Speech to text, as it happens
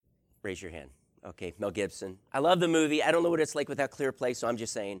Raise your hand. Okay, Mel Gibson. I love the movie. I don't know what it's like without Clear Play, so I'm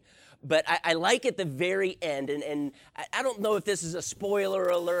just saying. But I like at the very end, and I don't know if this is a spoiler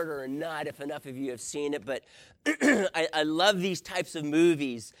alert or not, if enough of you have seen it, but I love these types of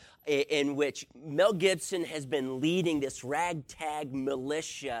movies in which Mel Gibson has been leading this ragtag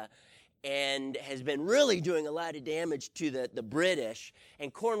militia and has been really doing a lot of damage to the British.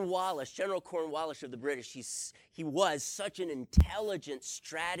 And Cornwallis, General Cornwallis of the British, he was such an intelligent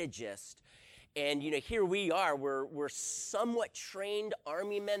strategist. And, here we are. We're somewhat trained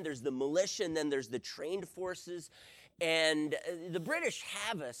army men. There's the militia, and then there's the trained forces. And the British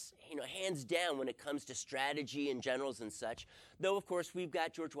have us, hands down when it comes to strategy and generals and such. Though, of course, we've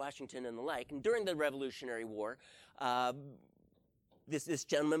got George Washington and the like. And during the Revolutionary War, this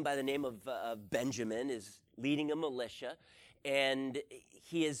gentleman by the name of Benjamin is leading a militia. And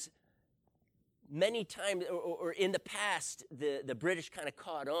he is many times, or in the past, the British kind of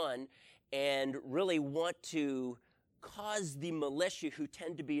caught on and really want to cause the militia, who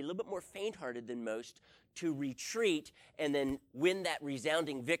tend to be a little bit more faint-hearted than most, to retreat and then win that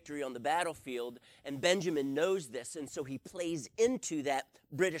resounding victory on the battlefield. And Benjamin knows this, and so he plays into that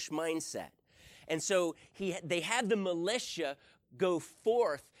British mindset. And so they have the militia go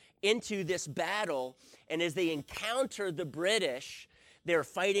forth into this battle, and as they encounter the British, they're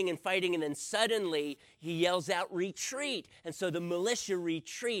fighting, and then suddenly he yells out, "Retreat!" And so the militia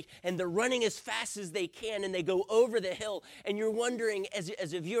retreat, and they're running as fast as they can, and they go over the hill. And you're wondering, as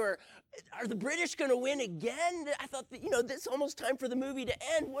a viewer, are the British going to win again? I thought that, it's almost time for the movie to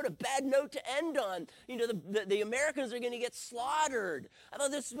end. What a bad note to end on. The Americans are going to get slaughtered. I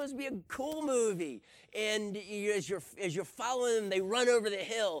thought this was supposed to be a cool movie. And as you're following them, they run over the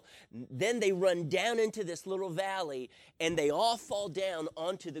hill. Then they run down into this little valley, and they all fall down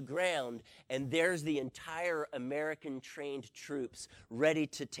onto the ground. And there's the entire American trained troops ready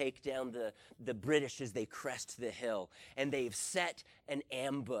to take down the British as they crest the hill. And they've set an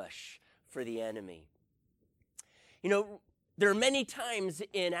ambush for the enemy. There are many times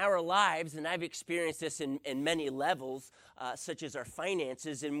in our lives, and I've experienced this in many levels, such as our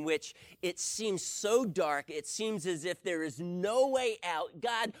finances, in which it seems so dark, it seems as if there is no way out.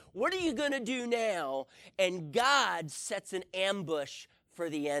 God, what are you going to do now? And God sets an ambush for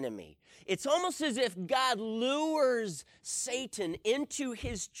the enemy. It's almost as if God lures Satan into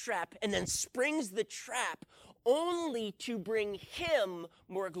his trap and then springs the trap only to bring him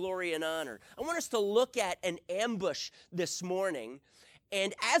more glory and honor. I want us to look at an ambush this morning.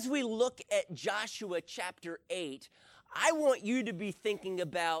 And as we look at Joshua chapter 8, I want you to be thinking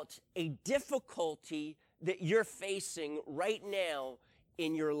about a difficulty that you're facing right now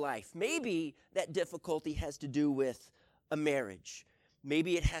in your life. Maybe that difficulty has to do with a marriage.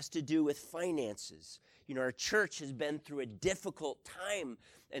 Maybe it has to do with finances. Our church has been through a difficult time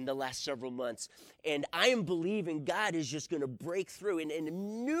in the last several months, and I am believing God is just going to break through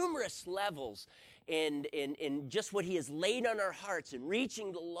in numerous levels in just what he has laid on our hearts, and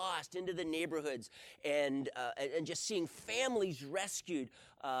reaching the lost into the neighborhoods, and just seeing families rescued.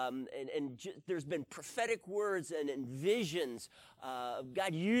 There's been prophetic words and visions of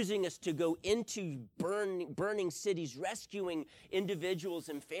God using us to go into burning cities, rescuing individuals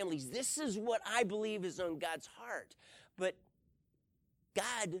and families. This is what I believe is on God's heart. But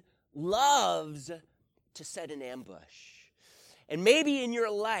God loves to set an ambush. And maybe in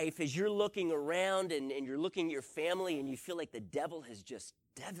your life, as you're looking around and you're looking at your family and you feel like the devil has just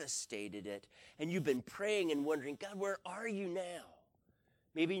devastated it, and you've been praying and wondering, God, where are you now?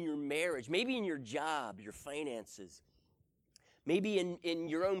 Maybe in your marriage, maybe in your job, your finances, maybe in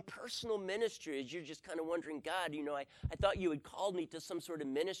your own personal ministry, as you're just kind of wondering, God, I thought you had called me to some sort of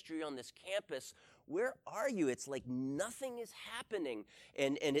ministry on this campus. Where are you? It's like nothing is happening.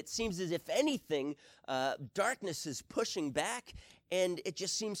 And it seems as if anything, darkness is pushing back, and it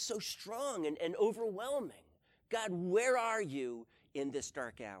just seems so strong and overwhelming. God, where are you in this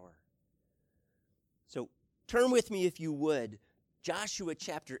dark hour? So turn with me, if you would, Joshua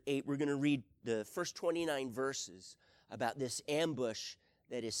chapter 8. We're going to read the first 29 verses about this ambush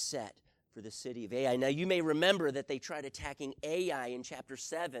that is set for the city of Ai. Now, you may remember that they tried attacking Ai in chapter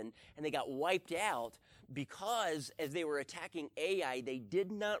 7, and they got wiped out because as they were attacking Ai, they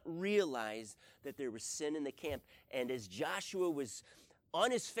did not realize that there was sin in the camp. And as Joshua was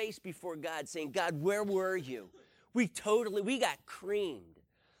on his face before God saying, God, where were you? We got creamed.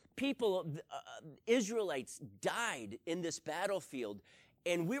 People, Israelites died in this battlefield,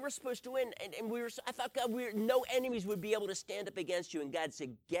 and we were supposed to win. And I thought, God, no enemies would be able to stand up against you. And God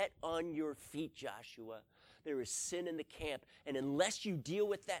said, get on your feet, Joshua. There is sin in the camp, and unless you deal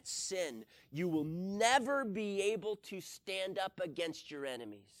with that sin, you will never be able to stand up against your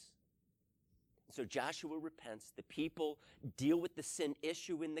enemies. So Joshua repents. The people deal with the sin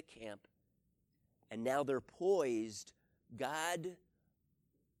issue in the camp. And now they're poised. God,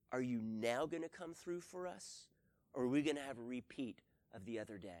 are you now going to come through for us? Or are we going to have a repeat of the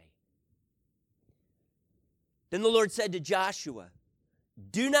other day? Then the Lord said to Joshua,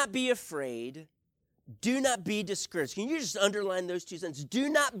 do not be afraid. Do not be discouraged. Can you just underline those two sentences? Do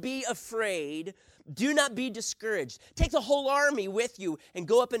not be afraid. Do not be discouraged. Take the whole army with you and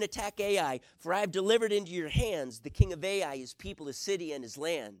go up and attack Ai, for I have delivered into your hands the king of Ai, his people, his city, and his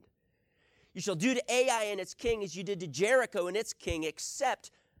land. You shall do to Ai and its king as you did to Jericho and its king,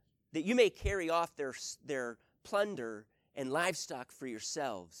 except that you may carry off their plunder and livestock for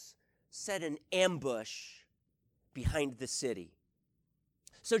yourselves. Set an ambush behind the city.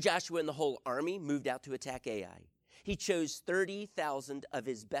 So Joshua and the whole army moved out to attack Ai. He chose 30,000 of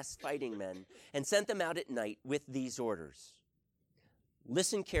his best fighting men and sent them out at night with these orders.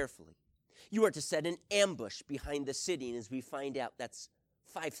 Listen carefully. You are to set an ambush behind the city, and as we find out, that's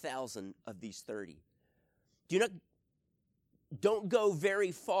 5,000 of these 30. Don't go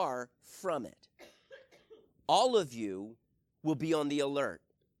very far from it. All of you will be on the alert.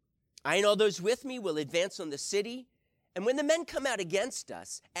 I and all those with me will advance on the city, and when the men come out against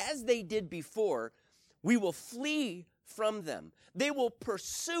us, as they did before, we will flee from them. They will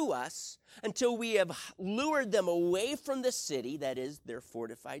pursue us until we have lured them away from the city, that is, their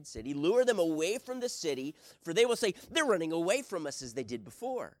fortified city, lure them away from the city, for they will say, they're running away from us as they did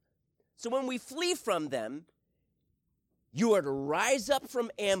before. So when we flee from them, you are to rise up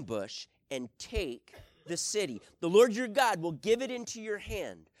from ambush and take the city. The Lord your God will give it into your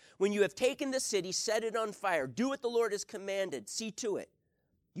hand. When you have taken the city, set it on fire. Do what the Lord has commanded. See to it.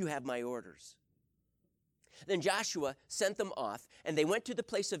 You have my orders. Then Joshua sent them off, and they went to the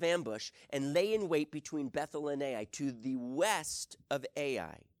place of ambush and lay in wait between Bethel and Ai, to the west of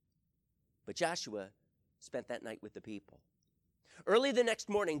Ai. But Joshua spent that night with the people. Early the next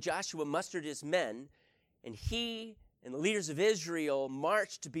morning, Joshua mustered his men, and he and the leaders of Israel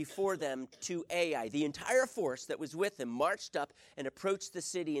marched before them to Ai. The entire force that was with him marched up and approached the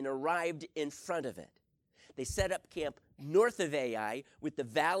city and arrived in front of it. They set up camp north of Ai with the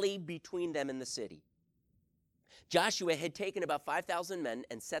valley between them and the city. Joshua had taken about 5,000 men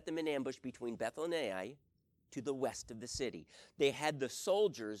and set them in ambush between Bethel and Ai to the west of the city. They had the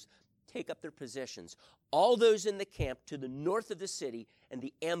soldiers take up their positions, all those in the camp to the north of the city and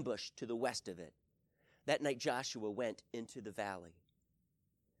the ambush to the west of it. That night Joshua went into the valley.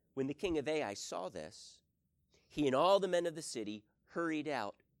 When the king of Ai saw this, he and all the men of the city hurried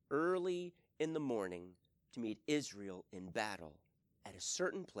out early in the morning to meet Israel in battle at a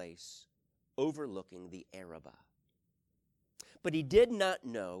certain place overlooking the Arabah. But he did not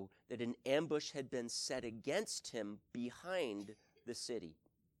know that an ambush had been set against him behind the city.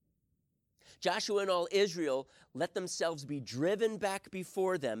 Joshua and all Israel let themselves be driven back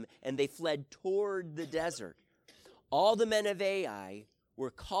before them, and they fled toward the desert. All the men of Ai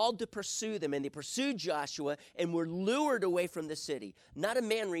were called to pursue them, and they pursued Joshua and were lured away from the city. Not a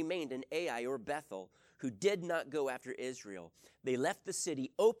man remained in Ai or Bethel who did not go after Israel. They left the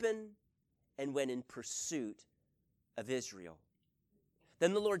city open and went in pursuit of Israel.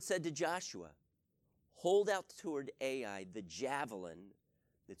 Then the Lord said to Joshua, hold out toward Ai the javelin,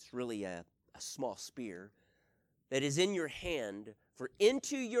 that's really a small spear, that is in your hand, for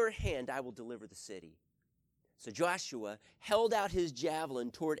into your hand I will deliver the city. So Joshua held out his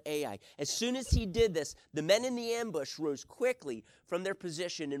javelin toward Ai. As soon as he did this, the men in the ambush rose quickly from their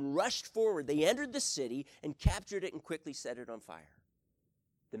position and rushed forward. They entered the city and captured it and quickly set it on fire.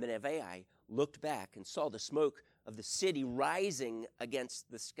 The men of Ai looked back and saw the smoke of the city rising against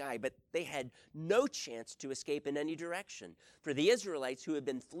the sky, but they had no chance to escape in any direction. For the Israelites who had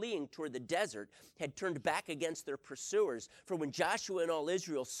been fleeing toward the desert had turned back against their pursuers. For when Joshua and all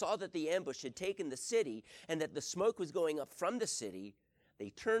Israel saw that the ambush had taken the city and that the smoke was going up from the city,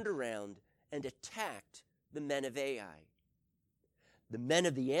 they turned around and attacked the men of Ai. The men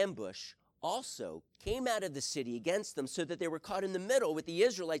of the ambush also came out of the city against them, so that they were caught in the middle with the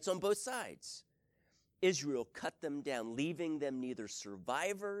Israelites on both sides. Israel cut them down, leaving them neither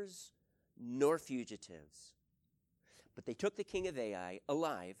survivors nor fugitives. But they took the king of Ai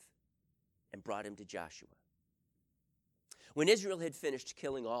alive and brought him to Joshua. When Israel had finished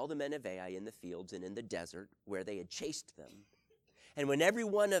killing all the men of Ai in the fields and in the desert where they had chased them, and when every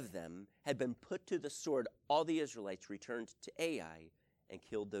one of them had been put to the sword, all the Israelites returned to Ai and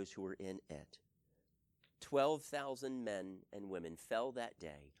killed those who were in it. 12,000 men and women fell that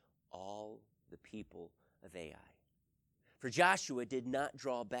day, all the people of Ai. For Joshua did not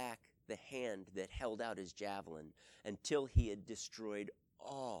draw back the hand that held out his javelin until he had destroyed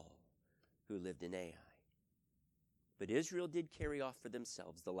all who lived in Ai. But Israel did carry off for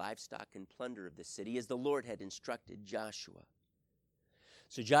themselves the livestock and plunder of the city, as the Lord had instructed Joshua.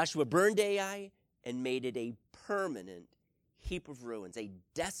 So Joshua burned Ai and made it a permanent heap of ruins, a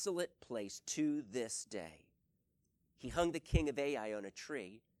desolate place to this day. He hung the king of Ai on a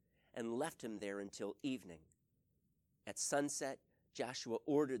tree and left him there until evening. At sunset, Joshua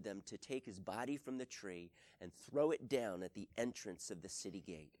ordered them to take his body from the tree and throw it down at the entrance of the city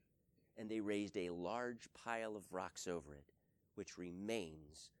gate. And they raised a large pile of rocks over it, which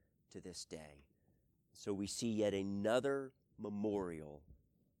remains to this day. So we see yet another memorial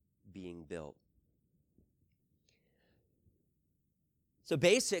being built. So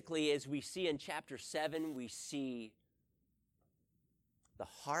basically, as we see in chapter 7, we see the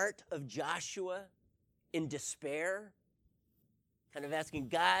heart of Joshua in despair, kind of asking,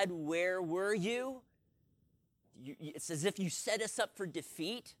 God, where were you? It's as if you set us up for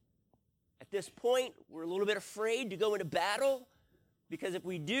defeat. At this point, we're a little bit afraid to go into battle, because if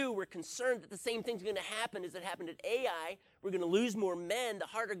we do, we're concerned that the same thing's going to happen as it happened at Ai. We're going to lose more men.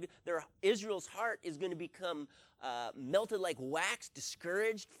 Israel's heart is going to become melted like wax,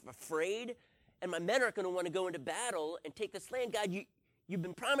 discouraged, afraid. And my men aren't going to want to go into battle and take this land. God, you've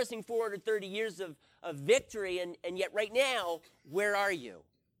been promising 430 years of victory, and yet right now, where are you?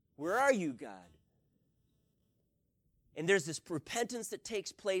 Where are you, God? And there's this repentance that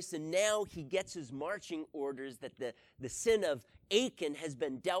takes place, and now he gets his marching orders that the sin of Achan has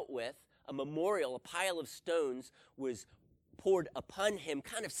been dealt with. A memorial, a pile of stones was poured upon him,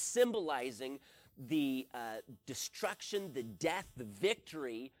 kind of symbolizing the destruction, the death, the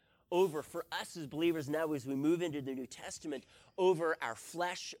victory over, for us as believers now as we move into the New Testament, over our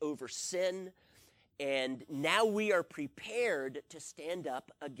flesh, over sin. And now we are prepared to stand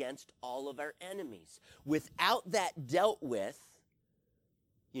up against all of our enemies. Without that dealt with,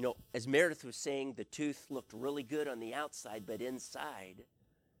 as Meredith was saying, the tooth looked really good on the outside, but inside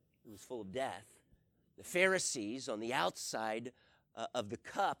it was full of death. The Pharisees, on the outside of the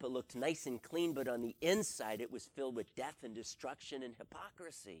cup, it looked nice and clean, but on the inside it was filled with death and destruction and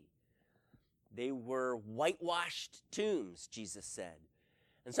hypocrisy. They were whitewashed tombs, Jesus said.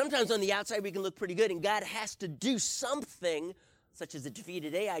 And sometimes on the outside we can look pretty good, and God has to do something, such as the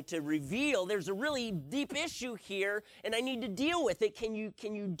defeated Ai, to reveal there's a really deep issue here, and I need to deal with it. Can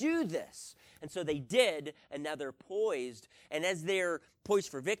you do this? And so they did, and now they're poised. And as they're poised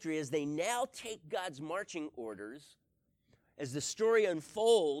for victory, as they now take God's marching orders, as the story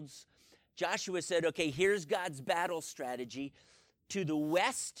unfolds, Joshua said, okay, here's God's battle strategy. To the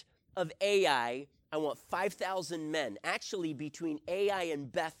west of Ai, I want 5,000 men, actually between Ai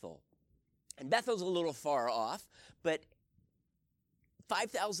and Bethel. And Bethel's a little far off, but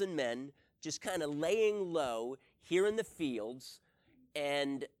 5,000 men just kind of laying low here in the fields,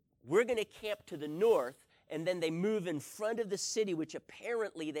 and we're going to camp to the north, and then they move in front of the city, which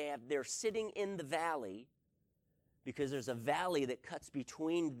apparently they're sitting in the valley, because there's a valley that cuts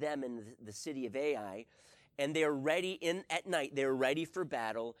between them and the city of Ai. And they're ready at night, they're ready for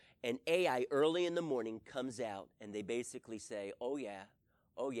battle, and Ai early in the morning comes out, and they basically say, oh yeah,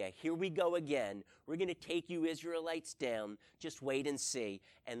 here we go again. We're going to take you Israelites down. Just wait and see.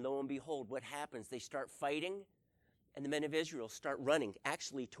 And lo and behold, what happens? They start fighting, and the men of Israel start running,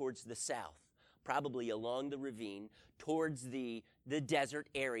 actually towards the south, probably along the ravine, towards the desert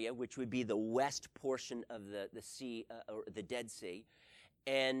area, which would be the west portion of the sea, or the Dead Sea.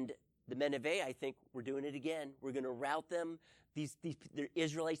 And the men of Ai think, we're doing it again. We're going to rout them. They're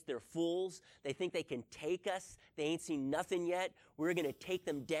Israelites, they're fools. They think they can take us. They ain't seen nothing yet. We're going to take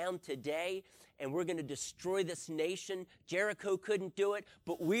them down today, and we're going to destroy this nation. Jericho couldn't do it,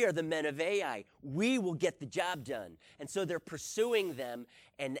 but we are the men of Ai. We will get the job done. And so they're pursuing them,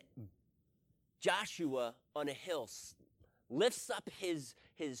 and Joshua on a hill lifts up his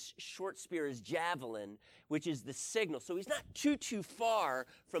short spear, his javelin, which is the signal. So he's not too far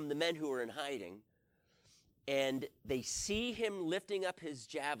from the men who are in hiding. And they see him lifting up his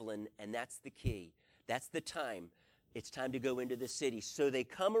javelin, and that's the key. That's the time. It's time to go into the city. So they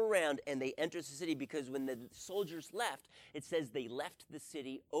come around and they enter the city, because when the soldiers left, it says they left the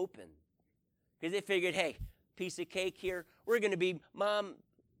city open. Because they figured, hey, piece of cake here. We're going to be, Mom,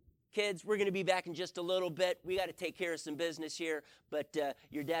 kids, we're going to be back in just a little bit. We got to take care of some business here, but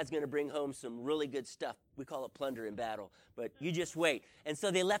your dad's going to bring home some really good stuff. We call it plunder in battle, but you just wait. And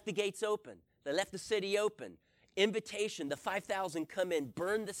so they left the gates open. They left the city open. Invitation, the 5,000 come in,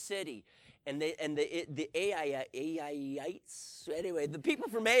 burn the city. And the Aiites, anyway, the people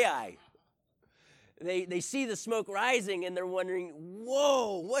from Ai, They see the smoke rising and they're wondering,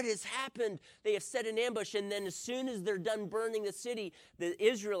 whoa, what has happened? They have set an ambush, and then as soon as they're done burning the city, the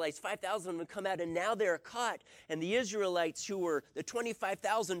Israelites, 5,000 of them come out, and now they're caught. And the Israelites, who were the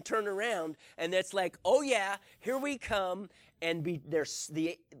 25,000, turn around, and it's like, oh yeah, here we come. And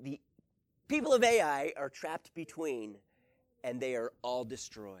the people of Ai are trapped between, and they are all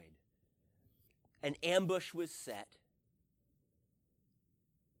destroyed. An ambush was set,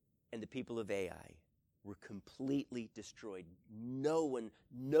 and the people of Ai were completely destroyed.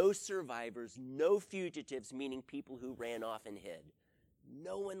 No survivors, no fugitives, meaning people who ran off and hid.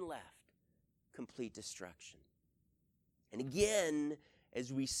 No one left. Complete destruction. And again,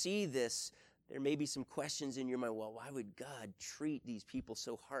 as we see this, there may be some questions in your mind. Well, why would God treat these people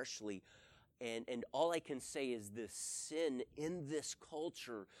so harshly? And all I can say is the sin in this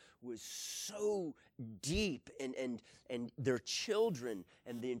culture was so deep, and their children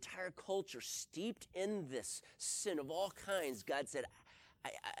and the entire culture steeped in this sin of all kinds. God said, I,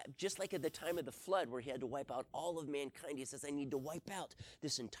 just like at the time of the flood where he had to wipe out all of mankind, he says, I need to wipe out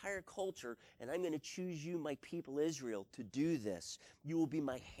this entire culture, and I'm going to choose you, my people Israel, to do this. You will be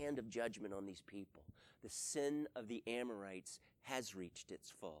my hand of judgment on these people. The sin of the Amorites has reached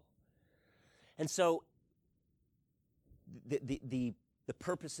its full. And so the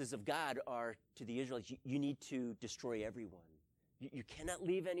purposes of God are to the Israelites, you need to destroy everyone. You cannot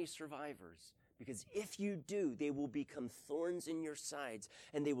leave any survivors, because if you do, they will become thorns in your sides,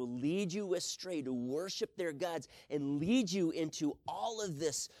 and they will lead you astray to worship their gods and lead you into all of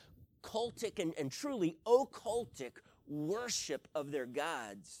this cultic and truly occultic worship of their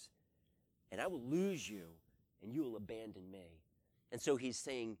gods. And I will lose you, and you will abandon me. And so he's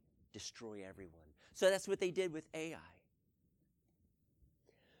saying, destroy everyone. So that's what they did with Ai.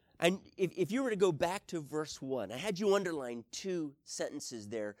 And if you were to go back to verse 1, I had you underline 2 sentences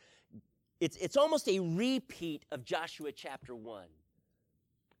there. It's almost a repeat of Joshua chapter 1.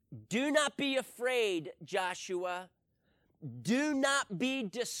 Do not be afraid, Joshua. Do not be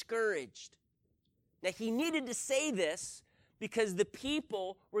discouraged. Now, he needed to say this because the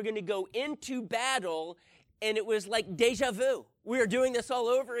people were going to go into battle, and it was like deja vu. We are doing this all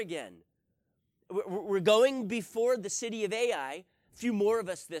over again. We're going before the city of Ai. A few more of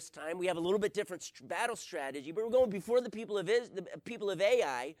us this time. We have a little bit different battle strategy, but we're going before the people of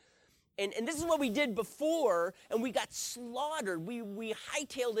Ai. And this is what we did before, and we got slaughtered. We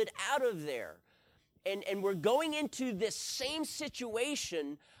hightailed it out of there. And we're going into this same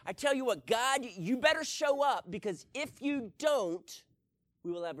situation. I tell you what, God, you better show up, because if you don't,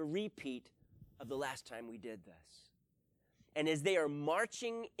 we will have a repeat of the last time we did this. And as they are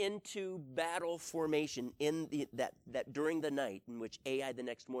marching into battle formation that during the night in which Ai the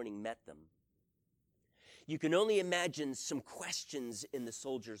next morning met them, you can only imagine some questions in the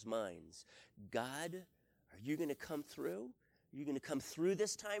soldiers' minds. God, are you going to come through? Are you going to come through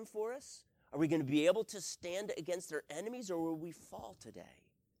this time for us? Are we going to be able to stand against our enemies, or will we fall today?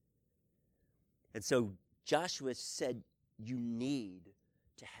 And so Joshua said, you need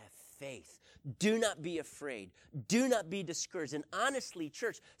to have faith. Do not be afraid. Do not be discouraged. And honestly,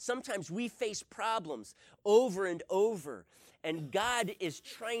 church, sometimes we face problems over and over, and God is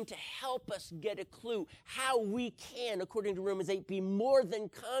trying to help us get a clue how we can, according to Romans 8, be more than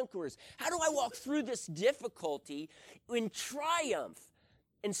conquerors. How do I walk through this difficulty in triumph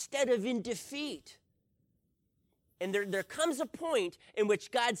instead of in defeat? And there comes a point in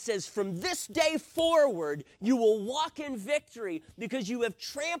which God says, from this day forward, you will walk in victory because you have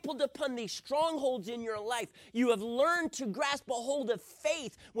trampled upon these strongholds in your life. You have learned to grasp a hold of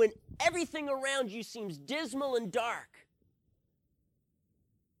faith when everything around you seems dismal and dark.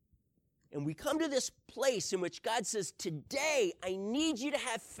 And we come to this place in which God says, today, I need you to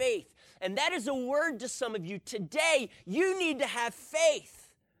have faith. And that is a word to some of you. Today, you need to have faith.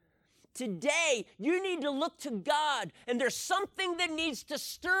 Today, you need to look to God, and there's something that needs to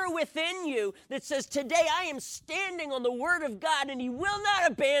stir within you that says, today I am standing on the word of God, and he will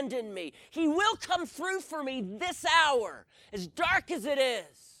not abandon me. He will come through for me this hour, as dark as it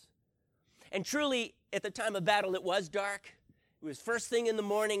is. And truly, at the time of battle, it was dark. It was first thing in the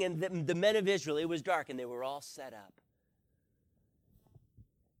morning, and the men of Israel, it was dark, and they were all set up.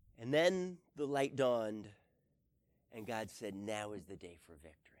 And then the light dawned, and God said, now is the day for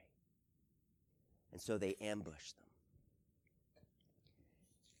victory. And so they ambushed them.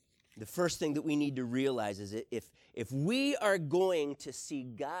 The first thing that we need to realize is that if we are going to see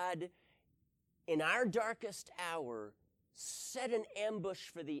God in our darkest hour set an ambush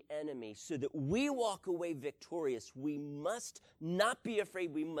for the enemy so that we walk away victorious, we must not be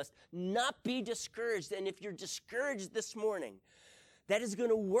afraid. We must not be discouraged. And if you're discouraged this morning, that is going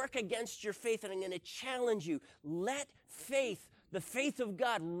to work against your faith, and I'm going to challenge you. Let faith, the faith of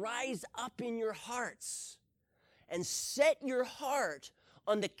God, rise up in your hearts and set your heart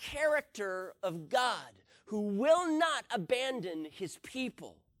on the character of God, who will not abandon his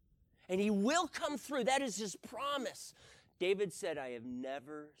people. And he will come through. That is his promise. David said, I have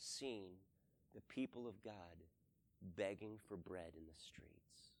never seen the people of God begging for bread in the streets.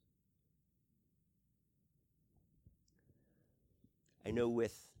 I know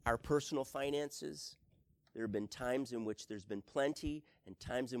with our personal finances, there have been times in which there's been plenty and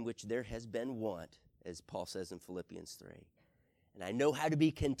times in which there has been want, as Paul says in Philippians 3. And I know how to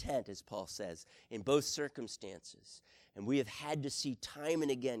be content, as Paul says, in both circumstances. And we have had to see time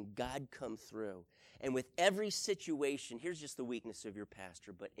and again God come through. And with every situation, here's just the weakness of your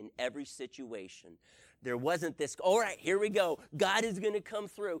pastor, but in every situation, there wasn't this, all right, here we go. God is going to come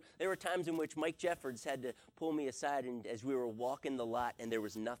through. There were times in which Mike Jeffords had to pull me aside and as we were walking the lot and there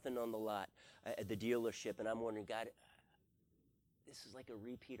was nothing on the lot at the dealership. And I'm wondering, God, this is like a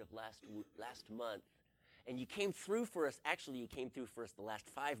repeat of last month. And you came through for us. Actually, you came through for us the last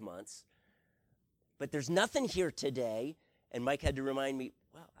 5 months. But there's nothing here today. And Mike had to remind me,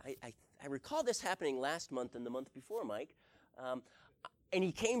 well, I recall this happening last month and the month before, Mike. And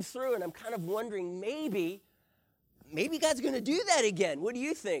he came through, and I'm kind of wondering, maybe God's going to do that again. What do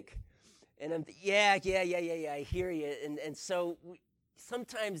you think? And I'm, yeah, I hear you. And so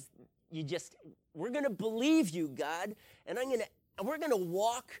sometimes we're going to believe you, God, and we're going to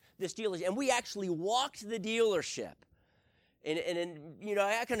walk this dealership. And we actually walked the dealership. And you know,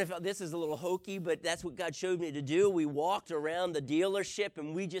 I kind of felt this is a little hokey, but that's what God showed me to do. We walked around the dealership,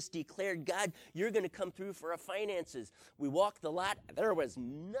 and we just declared, God, you're going to come through for our finances. We walked the lot. There was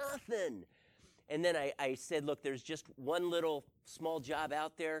nothing. And then I said, look, there's just one little small job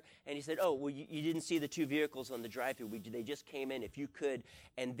out there. And he said, oh, well, you didn't see the 2 vehicles on the drive-thru. They just came in, if you could.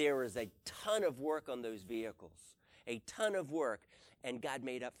 And there was a ton of work on those vehicles, a ton of work. And God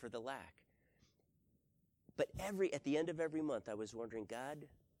made up for the lack. But at the end of every month, I was wondering, God,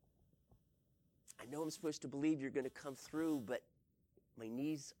 I know I'm supposed to believe you're going to come through, but my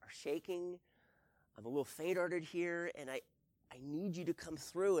knees are shaking. I'm a little faint-hearted here, and I need you to come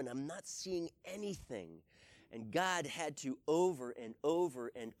through, and I'm not seeing anything. And God had to over and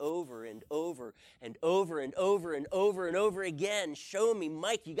over and over and over and over and over and over and over again show me,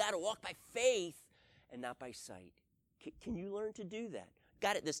 Mike, you got to walk by faith and not by sight. Can you learn to do that?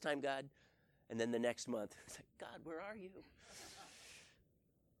 Got it this time, God. And then the next month, it's like, God, where are you?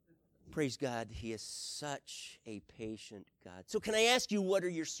 Praise God, he is such a patient God. So can I ask you, what are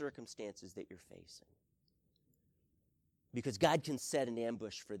your circumstances that you're facing? Because God can set an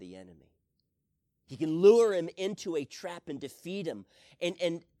ambush for the enemy. He can lure him into a trap and defeat him.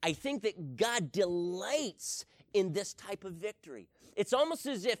 And I think that God delights in this type of victory. It's almost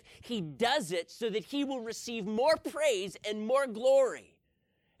as if he does it so that he will receive more praise and more glory.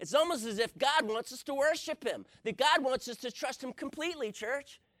 It's almost as if God wants us to worship him, that God wants us to trust him completely,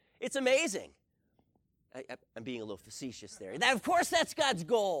 church. It's amazing. I'm being a little facetious there. Of course, that's God's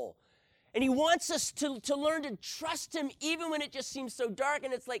goal. And he wants us to learn to trust him even when it just seems so dark.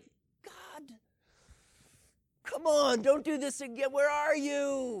 And it's like, God, come on, don't do this again. Where are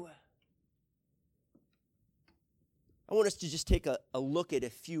you? I want us to just take a look at a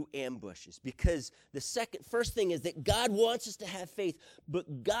few ambushes, because the first thing is that God wants us to have faith,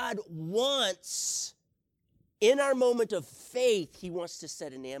 but God wants, in our moment of faith, he wants to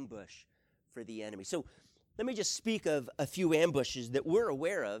set an ambush for the enemy. So let me just speak of a few ambushes that we're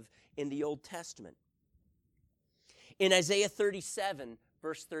aware of in the Old Testament. In Isaiah 37,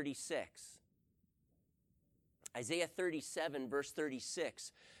 verse 36, Isaiah 37, verse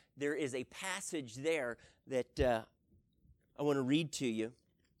 36, there is a passage there that I want to read to you.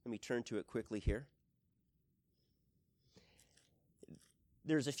 Let me turn to it quickly here.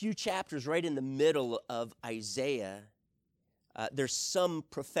 There's a few chapters right in the middle of Isaiah. There's some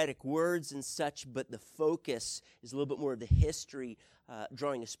prophetic words and such, but the focus is a little bit more of the history,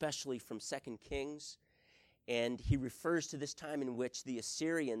 drawing especially from 2 Kings. And he refers to this time in which the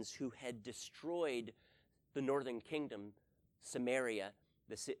Assyrians, who had destroyed the northern kingdom, Samaria,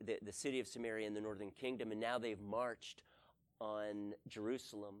 the city of Samaria in the northern kingdom, and now they've marched on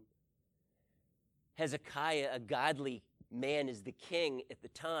Jerusalem. Hezekiah, a godly man, is the king at the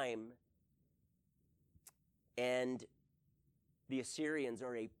time, and the Assyrians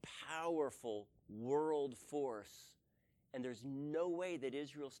are a powerful world force, and there's no way that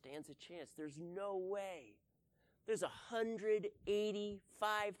Israel stands a chance. There's no way. There's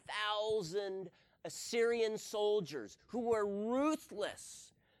 185,000 Assyrian soldiers who were ruthless.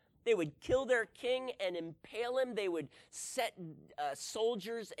 They would kill their king and impale him. They would set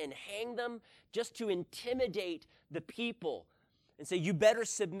soldiers and hang them just to intimidate the people and say, you better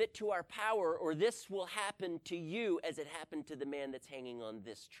submit to our power or this will happen to you as it happened to the man that's hanging on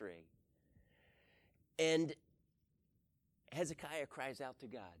this tree. And Hezekiah cries out to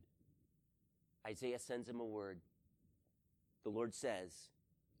God. Isaiah sends him a word. The Lord says,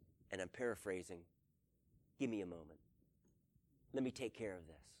 and I'm paraphrasing, give me a moment. Let me take care of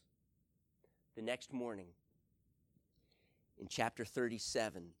this. The next morning, in chapter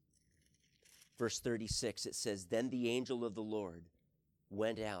 37, verse 36, it says, then the angel of the Lord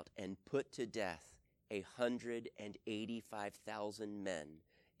went out and put to death 185,000 men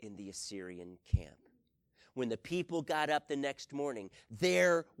in the Assyrian camp. When the people got up the next morning,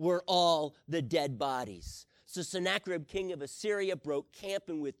 there were all the dead bodies. So Sennacherib, king of Assyria, broke camp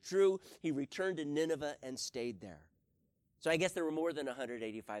and withdrew. He returned to Nineveh and stayed there. So I guess there were more than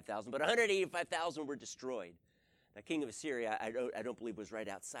 185,000, but 185,000 were destroyed. Now, king of Assyria, I don't believe was right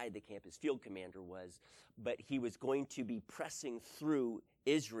outside the camp. His field commander was, but he was going to be pressing through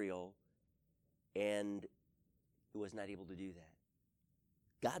Israel, and he was not able to do that.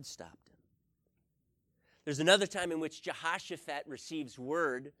 God stopped him. There's another time in which Jehoshaphat receives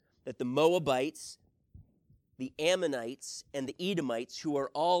word that the Moabites, the Ammonites, and the Edomites, who are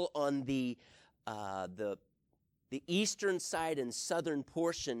all on the eastern side and southern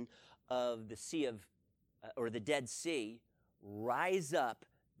portion of the Sea of, or the Dead Sea, rise up.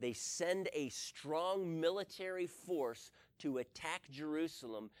 They send a strong military force to attack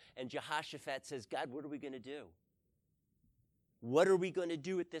Jerusalem. And Jehoshaphat says, God, what are we going to do? What are we going to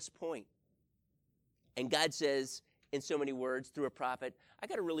do at this point? And God says, in so many words, through a prophet, I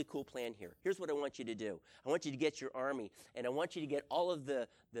got a really cool plan here. Here's what I want you to do. I want you to get your army, and I want you to get all of the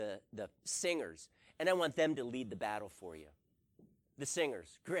singers, and I want them to lead the battle for you. The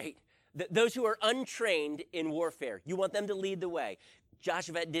singers, great. Those who are untrained in warfare, you want them to lead the way.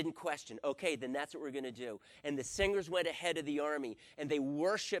 Jehoshaphat didn't question. Okay, then that's what we're going to do. And the singers went ahead of the army, and they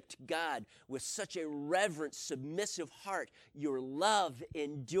worshiped God with such a reverent, submissive heart. Your love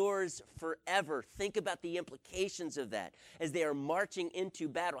endures forever. Think about the implications of that as they are marching into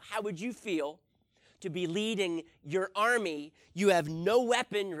battle. How would you feel to be leading your army? You have no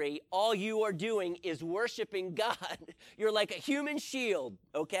weaponry. All you are doing is worshiping God. You're like a human shield,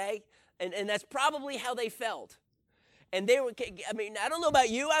 okay? And that's probably how they felt. And they were, I mean, I don't know about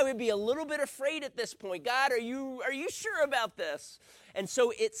you, I would be a little bit afraid at this point. God, are you sure about this? And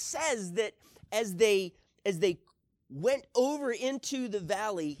so it says that as they went over into the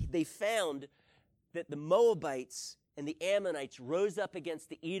valley, they found that the Moabites and the Ammonites rose up against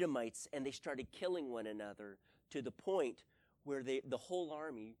the Edomites, and they started killing one another to the point where the whole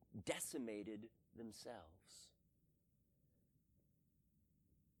army decimated themselves.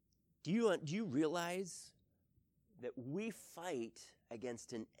 Do you realize that we fight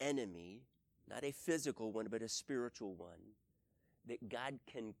against an enemy, not a physical one, but a spiritual one, that God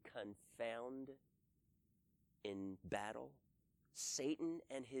can confound in battle? Satan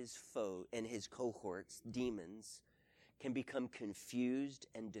and his foe and his cohorts, demons, can become confused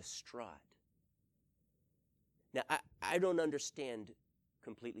and distraught. Now, I don't understand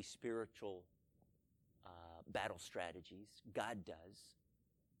completely spiritual battle strategies. God does.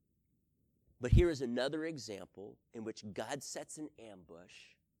 But here is another example in which God sets an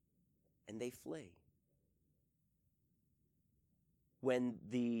ambush and they flee. When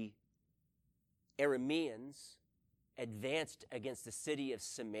the Arameans advanced against the city of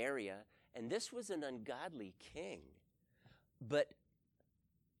Samaria, and this was an ungodly king, but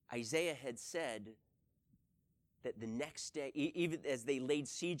Isaiah had said that the next day, even as they laid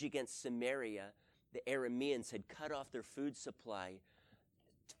siege against Samaria, the Arameans had cut off their food supply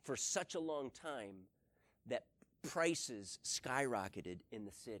for such a long time that prices skyrocketed in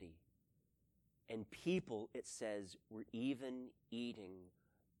the city. And people, it says, were even eating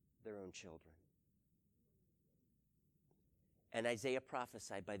their own children. And Isaiah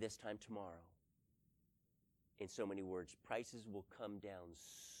prophesied, by this time tomorrow, in so many words, prices will come down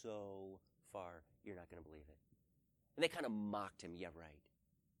so far, you're not going to believe it. And they kind of mocked him, yeah, right.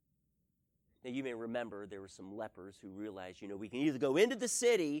 Now, you may remember there were some lepers who realized, we can either go into the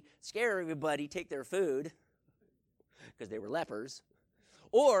city, scare everybody, take their food, because they were lepers,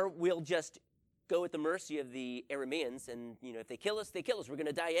 or we'll just go at the mercy of the Arameans, and, if they kill us, they kill us. We're going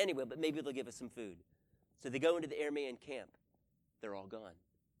to die anyway, but maybe they'll give us some food. So they go into the Aramean camp. They're all gone.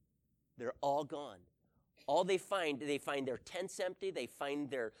 They're all gone. All they find their tents empty, they find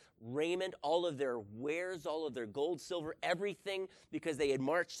their raiment, all of their wares, all of their gold, silver, everything, because they had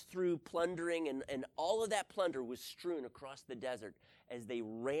marched through plundering, and all of that plunder was strewn across the desert as they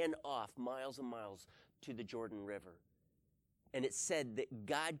ran off miles and miles to the Jordan River. And it said that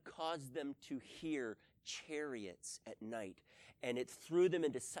God caused them to hear chariots at night, and it threw them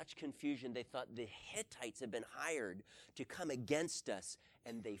into such confusion they thought the Hittites had been hired to come against us,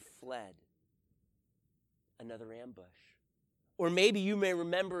 and they fled. Another ambush. Or maybe you may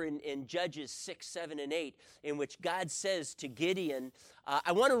remember in Judges 6, 7, and 8, in which God says to Gideon,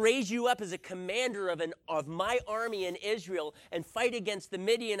 I want to raise you up as a commander of my army in Israel and fight against the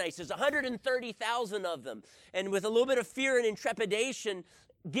Midianites. There's 130,000 of them. And with a little bit of fear and intrepidation,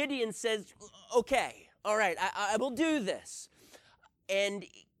 Gideon says, okay, all right, I will do this. And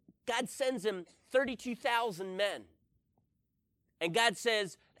God sends him 32,000 men. And God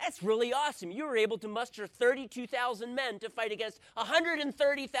says, that's really awesome. You were able to muster 32,000 men to fight against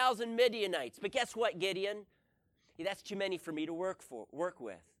 130,000 Midianites. But guess what, Gideon? That's too many for me to work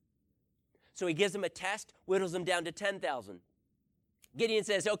with. So he gives them a test, whittles them down to 10,000. Gideon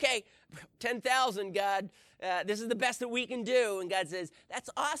says, okay, 10,000, God. This is the best that we can do. And God says, that's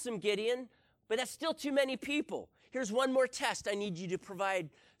awesome, Gideon, but that's still too many people. Here's one more test I need you to provide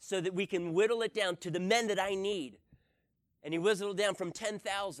so that we can whittle it down to the men that I need. And he whittled down from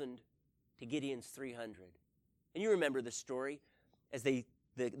 10,000 to Gideon's 300. And you remember the story as the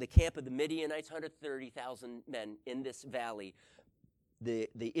camp of the Midianites, 130,000 men in this valley. The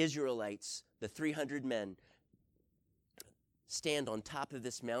Israelites, the 300 men, stand on top of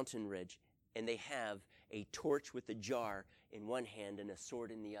this mountain ridge, and they have a torch with a jar in one hand and a sword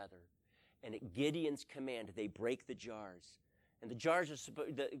in the other. And at Gideon's command, they break the jars. And the jars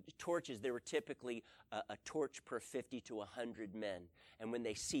the torches, they were typically a torch per 50 to 100 men. And when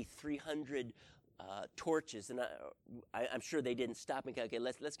they see 300 torches, and I'm sure they didn't stop and count. Okay,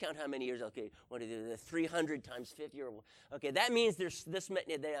 let's count how many years. Okay, 300 times 50. Okay, that means there's this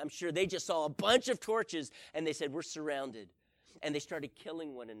many. I'm sure they just saw a bunch of torches, and they said, we're surrounded. And they started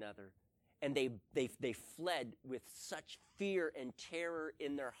killing one another. And they fled with such fear and terror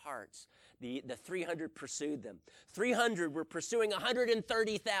in their hearts. The 300 pursued them. 300 were pursuing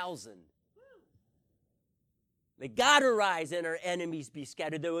 130,000. May God arise and our enemies be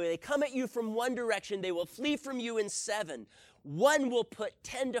scattered. Though they come at you from one direction, they will flee from you in 7. One will put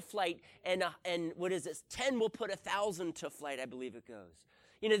 10 to flight, and what is this? 10 will put 1,000 to flight, I believe it goes.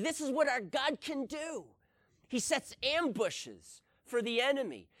 You know, this is what our God can do. He sets ambushes for the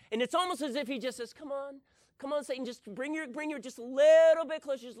enemy. And it's almost as if he just says, come on, Satan, just bring your just a little bit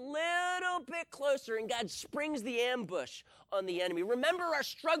closer, just a little bit closer. And God springs the ambush on the enemy. Remember, our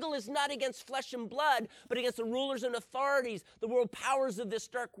struggle is not against flesh and blood, but against the rulers and authorities, the world powers of this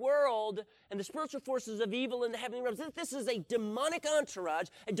dark world, and the spiritual forces of evil in the heavenly realms. This is a demonic entourage,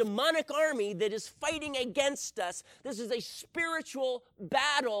 a demonic army that is fighting against us. This is a spiritual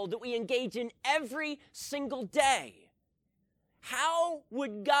battle that we engage in every single day. How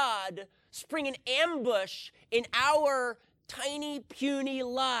would God spring an ambush in our tiny, puny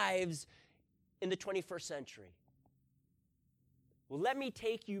lives in the 21st century? Well, let me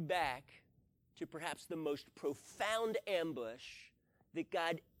take you back to perhaps the most profound ambush that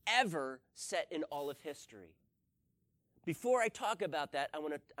God ever set in all of history. Before I talk about that, I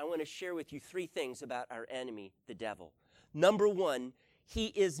want to share with you 3 things about our enemy, the devil. Number 1, he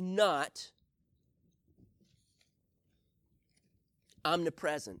is not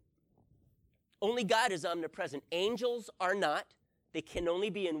omnipresent. Only God is omnipresent. Angels are not. They can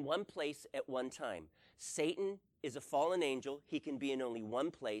only be in one place at one time. Satan is a fallen angel. He can be in only one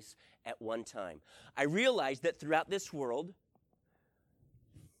place at one time. I realize that throughout this world,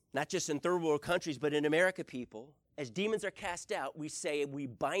 not just in third world countries, but in America, people, as demons are cast out, we say, we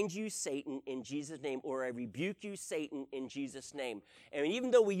bind you, Satan, in Jesus' name, or I rebuke you, Satan, in Jesus' name. And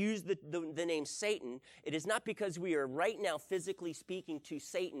even though we use the name Satan, it is not because we are right now physically speaking to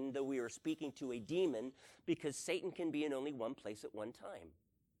Satan, though we are speaking to a demon, because Satan can be in only one place at one time.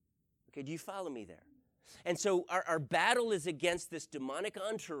 Okay, do you follow me there? And so our battle is against this demonic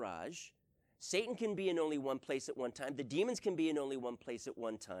entourage. Satan can be in only one place at one time. The demons can be in only one place at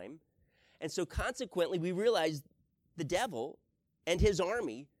one time. And so consequently, we realize the devil and his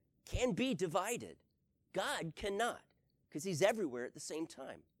army can be divided. God cannot, because he's everywhere at the same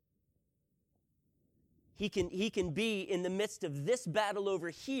time. He can be in the midst of this battle over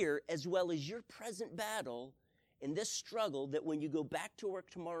here as well as your present battle in this struggle that when you go back to work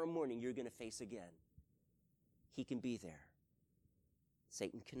tomorrow morning, you're going to face again. He can be there.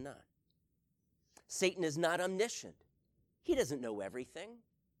 Satan cannot. Satan is not omniscient. He doesn't know everything.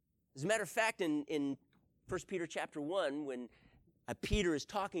 As a matter of fact, in 1 Peter chapter 1, when Peter is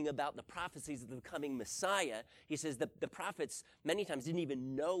talking about the prophecies of the coming Messiah, he says the prophets many times didn't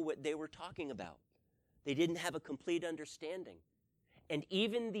even know what they were talking about. They didn't have a complete understanding. And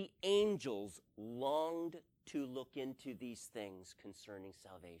even the angels longed to look into these things concerning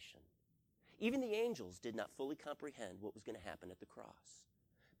salvation. Even the angels did not fully comprehend what was going to happen at the cross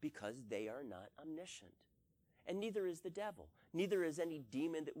because they are not omniscient. And neither is the devil. Neither is any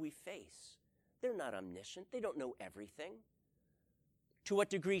demon that we face. They're not omniscient. They don't know everything. To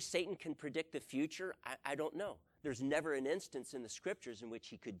what degree Satan can predict the future, I don't know. There's never an instance in the scriptures in which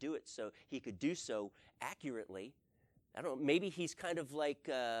he could do it, so he could do so accurately. I don't know, maybe he's kind of like,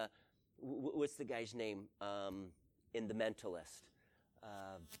 what's the guy's name in The Mentalist?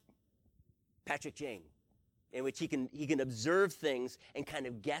 Patrick Jane, in which he can observe things and kind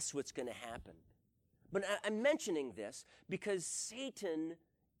of guess what's going to happen. But I'm mentioning this because Satan,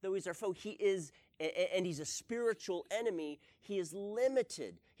 though he's our foe, he is, and he's a spiritual enemy, he is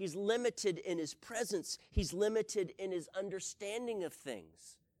limited. He's limited in his presence. He's limited in his understanding of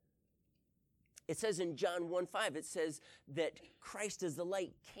things. It says in John 1:5, it says that Christ as the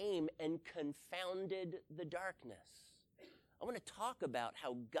light came and confounded the darkness. I want to talk about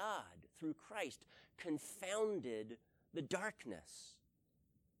how God, through Christ, confounded the darkness.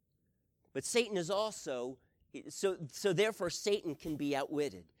 But Satan is also, so therefore Satan can be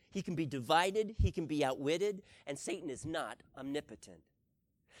outwitted. He can be divided, he can be outwitted, and Satan is not omnipotent.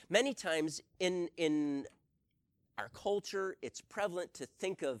 Many times in our culture, it's prevalent to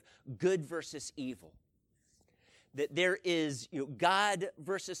think of good versus evil. That there is God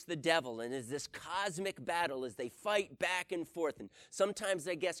versus the devil, and there's this cosmic battle as they fight back and forth. And sometimes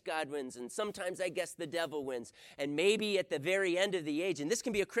I guess God wins, and sometimes I guess the devil wins. And maybe at the very end of the age, and this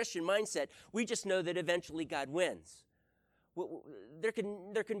can be a Christian mindset, we just know that eventually God wins. There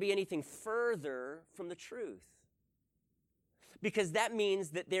can be anything further from the truth. Because that means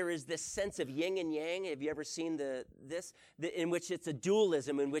that there is this sense of yin and yang. Have you ever seen this? In which it's a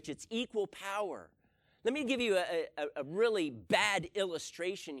dualism, in which it's equal power. Let me give you a really bad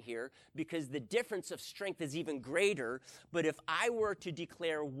illustration here, because the difference of strength is even greater. But if I were to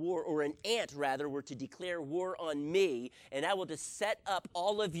declare war, or an ant rather, were to declare war on me, and I will just set up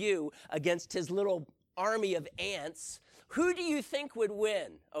all of you against his little army of ants, who do you think would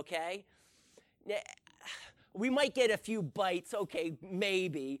win, okay? We might get a few bites, okay,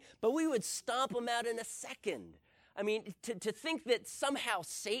 maybe, but we would stomp them out in a second. I mean, to think that somehow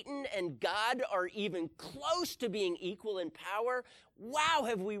Satan and God are even close to being equal in power, wow,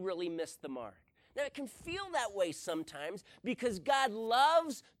 have we really missed the mark. Now, it can feel that way sometimes because God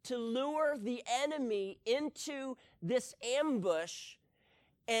loves to lure the enemy into this ambush,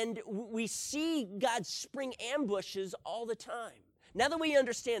 and we see God spring ambushes all the time. Now that we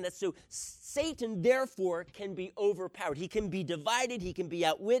understand that, so Satan, therefore, can be overpowered. He can be divided, he can be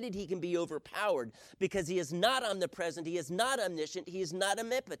outwitted, he can be overpowered, because he is not omnipresent, he is not omniscient, he is not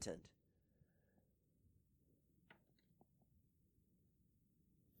omnipotent.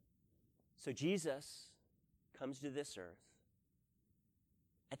 So Jesus comes to this earth.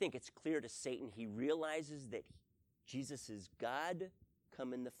 I think it's clear to Satan, he realizes that Jesus is God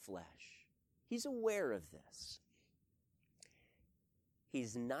come in the flesh. He's aware of this.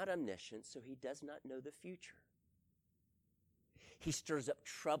 He's not omniscient, so he does not know the future. He stirs up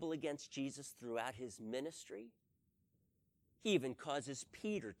trouble against Jesus throughout his ministry. He even causes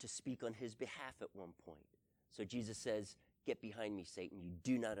Peter to speak on his behalf at one point. So Jesus says, "Get behind me, Satan. You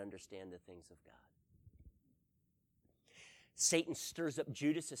do not understand the things of God." Satan stirs up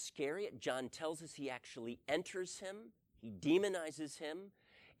Judas Iscariot. John tells us he actually enters him, he demonizes him,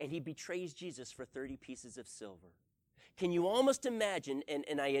 and he betrays Jesus for 30 pieces of silver. Can you almost imagine,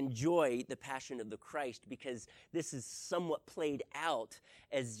 and I enjoy the Passion of the Christ because this is somewhat played out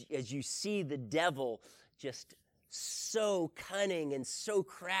as you see the devil just so cunning and so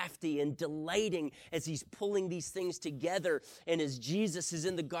crafty and delighting as he's pulling these things together, and as Jesus is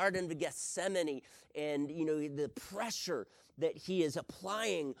in the Garden of Gethsemane, and the pressure that he is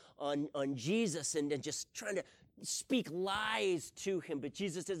applying on Jesus and just trying to speak lies to him, but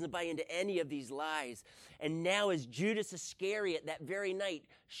Jesus doesn't buy into any of these lies. And now as Judas Iscariot that very night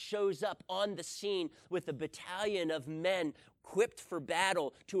shows up on the scene with a battalion of men equipped for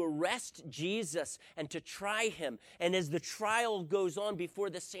battle to arrest Jesus and to try him. And as the trial goes on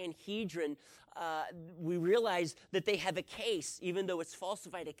before the Sanhedrin, we realize that they have a case, even though it's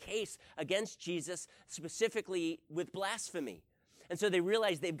falsified, a case against Jesus, specifically with blasphemy. And so they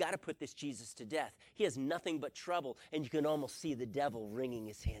realize they've got to put this Jesus to death. He has nothing but trouble, and you can almost see the devil wringing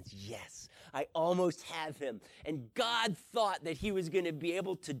his hands. Yes, I almost have him. And God thought that he was going to be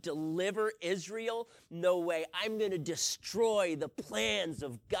able to deliver Israel. No way. I'm going to destroy the plans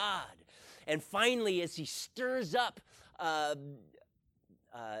of God. And finally, as he stirs up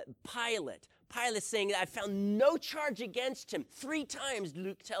Pilate saying, I found no charge against him. 3 times,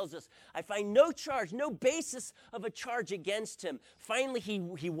 Luke tells us, I find no charge, no basis of a charge against him. Finally,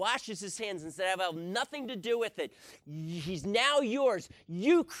 he washes his hands and said, I have nothing to do with it. He's now yours.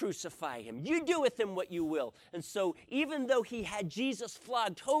 You crucify him. You do with him what you will. And so even though he had Jesus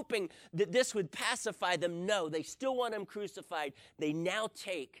flogged, hoping that this would pacify them, no, they still want him crucified. They now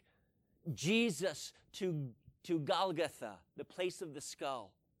take Jesus to Golgotha, the place of the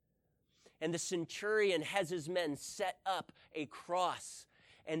skull. And the centurion has his men set up a cross,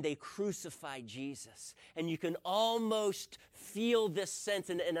 and they crucify Jesus. And you can almost feel this sense,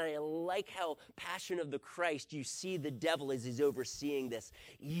 and I like how Passion of the Christ, you see the devil as he's overseeing this.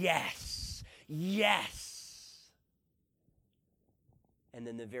 Yes, yes. And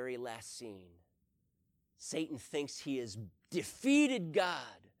then the very last scene, Satan thinks he has defeated God.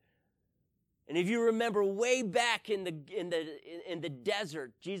 And if you remember way back in the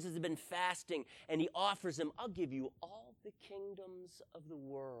desert, Jesus had been fasting, and he offers him, I'll give you all the kingdoms of the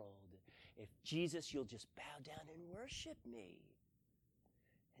world. If Jesus, you'll just bow down and worship me.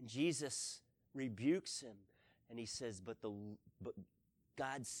 And Jesus rebukes him, and he says, but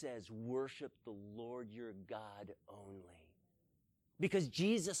God says, worship the Lord your God only. Because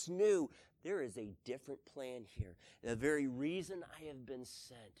Jesus knew there is a different plan here. The very reason I have been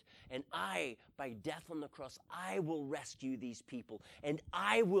sent. And I, by death on the cross, I will rescue these people. And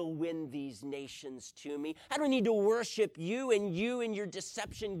I will win these nations to me. I don't need to worship you and your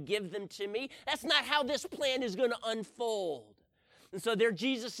deception give them to me. That's not how this plan is going to unfold. And so there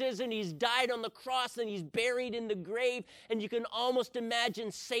Jesus is, and he's died on the cross, and he's buried in the grave. And you can almost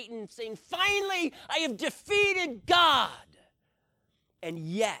imagine Satan saying, finally, I have defeated God. And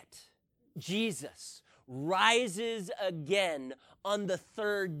yet, Jesus rises again on the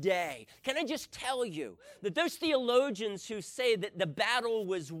 3rd day. Can I just tell you that those theologians who say that the battle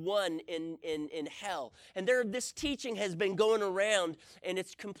was won in hell, and this teaching has been going around, and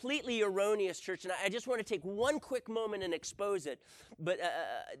it's completely erroneous, church, and I just want to take one quick moment and expose it, but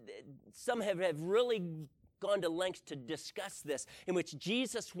some have really gone to lengths to discuss this, in which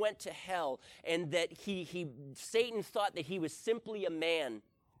Jesus went to hell, and that Satan thought that he was simply a man.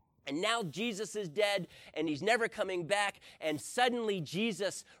 And now Jesus is dead, and he's never coming back, and suddenly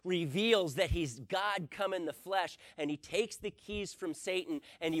Jesus reveals that he's God come in the flesh, and he takes the keys from Satan,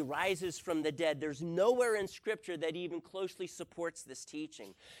 and he rises from the dead. There's nowhere in Scripture that even closely supports this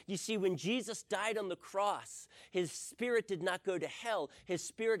teaching. You see, when Jesus died on the cross, his spirit did not go to hell. His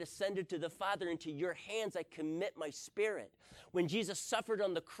spirit ascended to the Father. Into your hands I commit my spirit. When Jesus suffered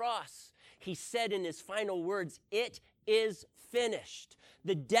on the cross, he said in his final words, it is finished.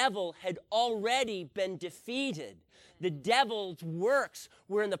 The devil had already been defeated. The devil's works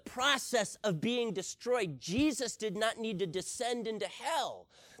were in the process of being destroyed. Jesus did not need to descend into hell,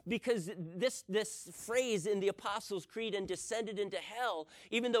 because this phrase in the Apostles' Creed, and descended into hell,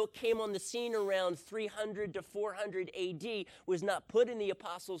 even though it came on the scene around 300 to 400 AD, was not put in the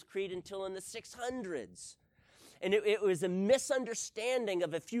Apostles' Creed until in the 600s. And it was a misunderstanding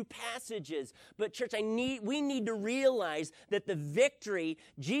of a few passages. But church, we need to realize that the victory,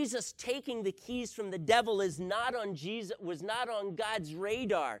 Jesus taking the keys from the devil, was not on God's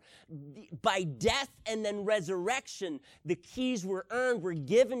radar. By death and then resurrection, the keys were earned, were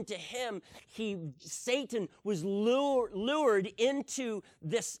given to him. Satan was lured into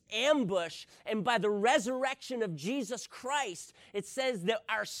this ambush, and by the resurrection of Jesus Christ, it says that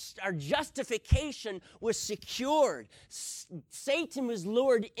our justification was secured. Satan was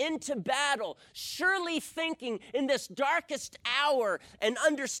lured into battle, surely thinking in this darkest hour, and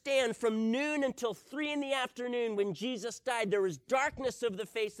understand from noon until 3 in the afternoon when Jesus died, there was darkness over the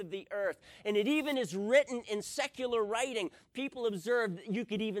face of the earth. And it even is written in secular writing. People observed that you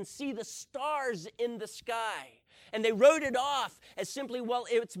could even see the stars in the sky. And they wrote it off as simply, well,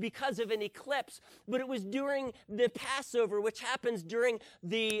 it's because of an eclipse. But it was during the Passover, which happens during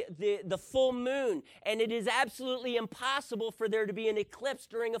the full moon. And it is absolutely impossible for there to be an eclipse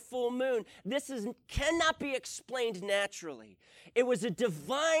during a full moon. This cannot be explained naturally. It was a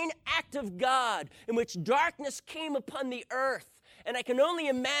divine act of God in which darkness came upon the earth. And I can only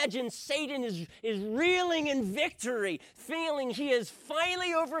imagine Satan is reeling in victory, feeling he has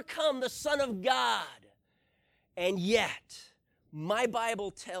finally overcome the Son of God. And yet, my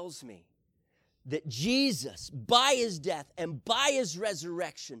Bible tells me that Jesus, by his death and by his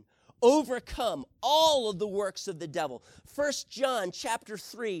resurrection, overcome all of the works of the devil. 1 John chapter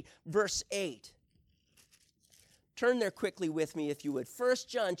 3, verse 8. Turn there quickly with me if you would. 1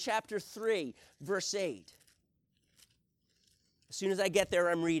 John chapter 3, verse 8. As soon as I get there,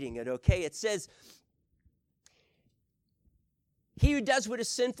 I'm reading it, okay? It says, he who does what is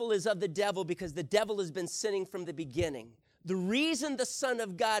sinful is of the devil, because the devil has been sinning from the beginning. The reason the Son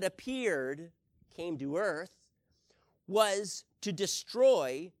of God appeared, came to earth, was to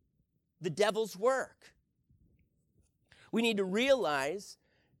destroy the devil's work. We need to realize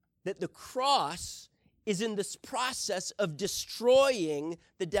that the cross is in this process of destroying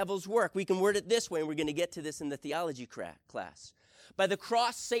the devil's work. We can word it this way, and we're going to get to this in the theology class. By the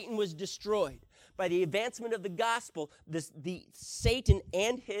cross, Satan was destroyed. By the advancement of the gospel, the Satan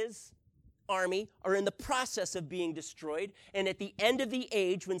and his army are in the process of being destroyed. And at the end of the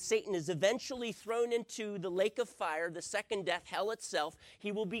age, when Satan is eventually thrown into the lake of fire, the second death, hell itself,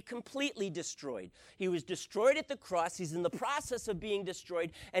 he will be completely destroyed. He was destroyed at the cross. He's in the process of being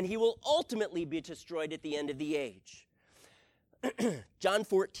destroyed, and he will ultimately be destroyed at the end of the age. John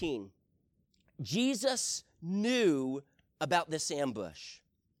 14. Jesus knew about this ambush.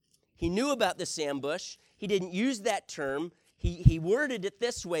 He knew about this ambush. He didn't use that term. He worded it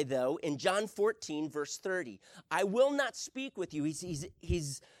this way, though, in John 14, verse 30. I will not speak with you.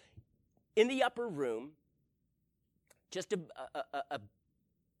 He's in the upper room, just a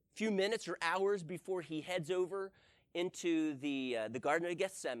few minutes or hours before he heads over into the Garden of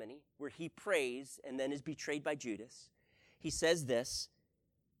Gethsemane, where he prays and then is betrayed by Judas. He says this,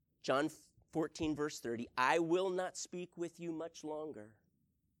 John 14, verse 30, I will not speak with you much longer.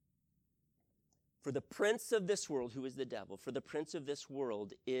 For the prince of this world, who is the devil, for the prince of this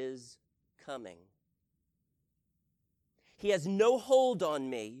world is coming. He has no hold on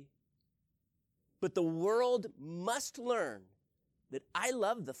me, but the world must learn that I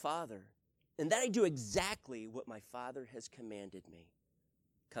love the Father and that I do exactly what my Father has commanded me.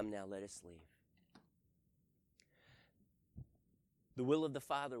 Come now, let us leave. The will of the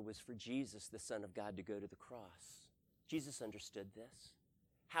Father was for Jesus, the Son of God, to go to the cross. Jesus understood this.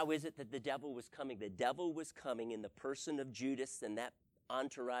 How is it that the devil was coming? The devil was coming in the person of Judas and that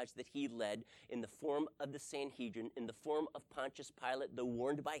entourage that he led, in the form of the Sanhedrin, in the form of Pontius Pilate, though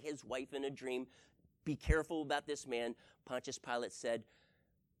warned by his wife in a dream, be careful about this man. Pontius Pilate said,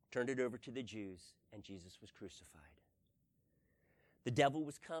 turned it over to the Jews, and Jesus was crucified. The devil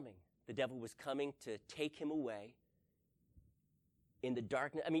was coming. The devil was coming to take him away in the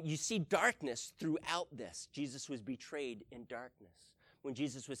darkness. I mean, you see darkness throughout this. Jesus was betrayed in darkness. When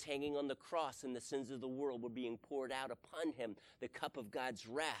Jesus was hanging on the cross and the sins of the world were being poured out upon him, the cup of God's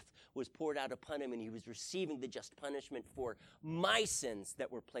wrath was poured out upon him, and he was receiving the just punishment for my sins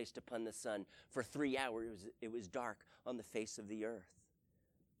that were placed upon the Son. For 3 hours, it was dark on the face of the earth.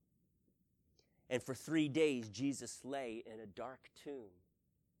 And for 3 days, Jesus lay in a dark tomb.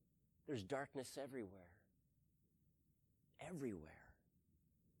 There's darkness everywhere. Everywhere.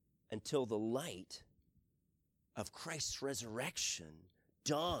 Until the light of Christ's resurrection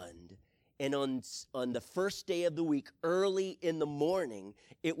dawned, and on the first day of the week, early in the morning,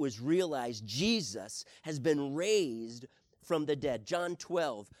 it was realized Jesus has been raised from the dead. John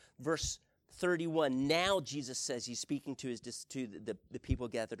 12, verse 31. Now, Jesus says, he's speaking to the people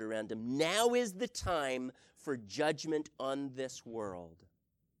gathered around him, now is the time for judgment on this world.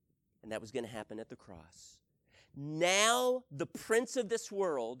 And that was going to happen at the cross. Now the prince of this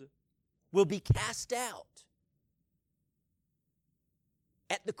world will be cast out.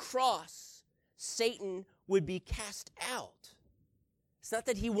 At the cross, Satan would be cast out. It's not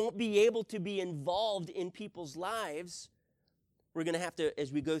that he won't be able to be involved in people's lives. We're going to have to,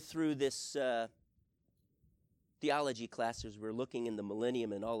 as we go through this theology class, as we're looking in the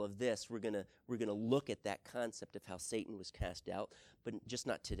millennium and all of this, we're going to look at that concept of how Satan was cast out, but just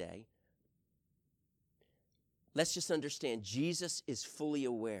not today. Let's just understand, Jesus is fully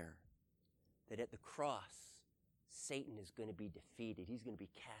aware that at the cross, Satan is going to be defeated. He's going to be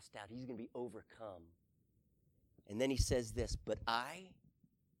cast out. He's going to be overcome. And then he says this, but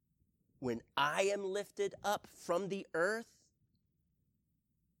when I am lifted up from the earth,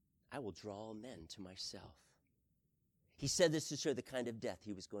 I will draw all men to myself. He said this to show the kind of death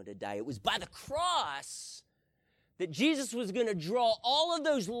he was going to die. It was by the cross that Jesus was going to draw all of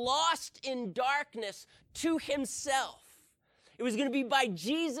those lost in darkness to himself. It was going to be by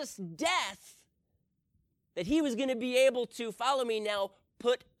Jesus' death that he was going to be able to, follow me now,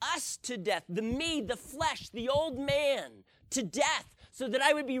 put us to death, the flesh, the old man, to death, so that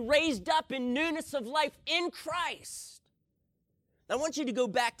I would be raised up in newness of life in Christ. I want you to go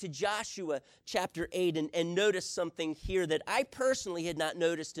back to Joshua chapter 8 and notice something here that I personally had not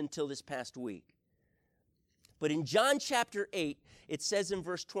noticed until this past week. But in John chapter 8, it says in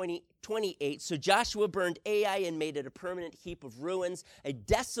verse 28, so Joshua burned Ai and made it a permanent heap of ruins, a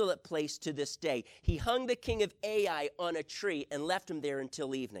desolate place to this day. He hung the king of Ai on a tree and left him there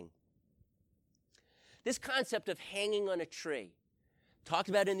until evening. This concept of hanging on a tree, talked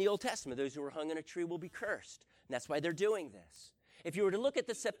about in the Old Testament, those who are hung on a tree will be cursed. And that's why they're doing this. If you were to look at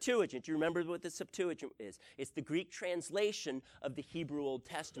the Septuagint, you remember what the Septuagint is? It's the Greek translation of the Hebrew Old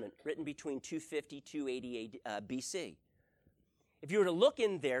Testament, written between 250 and 280 BC. If you were to look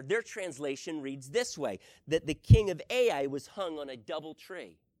in there, their translation reads this way, that the king of Ai was hung on a double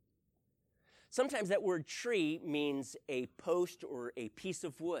tree. Sometimes that word tree means a post or a piece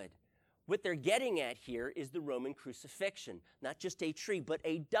of wood. What they're getting at here is the Roman crucifixion. Not just a tree, but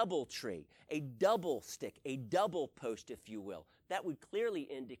a double tree, a double stick, a double post, if you will. That would clearly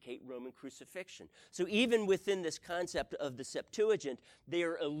indicate Roman crucifixion. So even within this concept of the Septuagint, they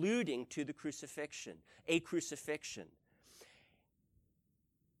are alluding to the crucifixion, a crucifixion.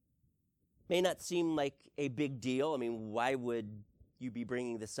 May not seem like a big deal. I mean, why would you be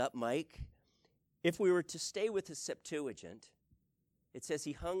bringing this up, Mike? If we were to stay with the Septuagint, it says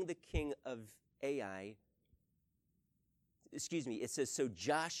he hung the king of Ai. It says, so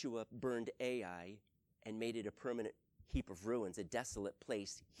Joshua burned Ai and made it a permanent heap of ruins, a desolate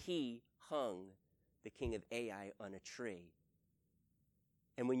place. He hung the king of Ai on a tree.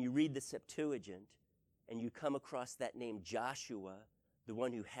 And when you read the Septuagint and you come across that name Joshua, the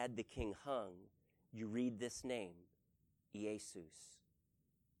one who had the king hung, you read this name, Iesus.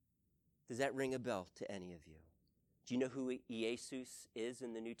 Does that ring a bell to any of you? Do you know who Iesus is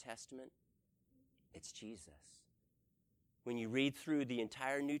in the New Testament? It's Jesus. When you read through the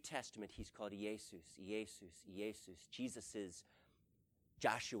entire New Testament, he's called Iesus, Iesus, Iesus. Jesus is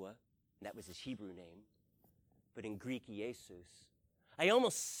Joshua, and that was his Hebrew name. But in Greek, Iesus. I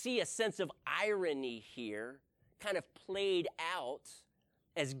almost see a sense of irony here, kind of played out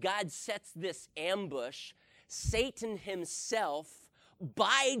as God sets this ambush. Satan himself,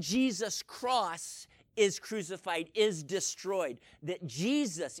 by Jesus' cross, is crucified, is destroyed. That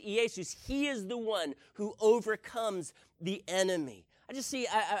Jesus, Iesus, he is the one who overcomes the enemy. I just see,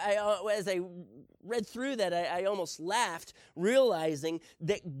 as I read through that, I almost laughed, realizing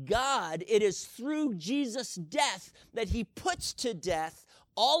that God, it is through Jesus' death that he puts to death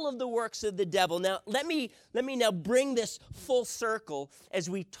all of the works of the devil. Now, let me now bring this full circle as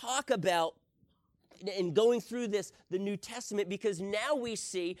we talk about and going through this, the New Testament, because now we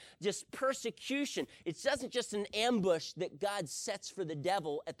see just persecution. It doesn't just an ambush that God sets for the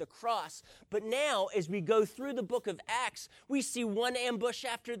devil at the cross, but now as we go through the book of Acts, we see one ambush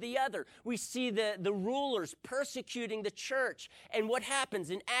after the other. We see the rulers persecuting the church. And what happens?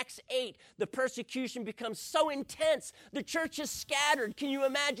 In Acts 8, the persecution becomes so intense, the church is scattered. Can you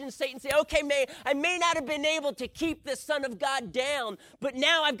imagine Satan say, okay, I may not have been able to keep the Son of God down, but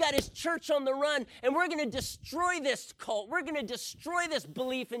now I've got his church on the run, and we're going to destroy this cult. We're going to destroy this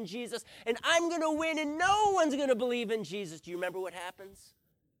belief in Jesus, and I'm going to win, and no one's going to believe in Jesus. Do you remember what happens?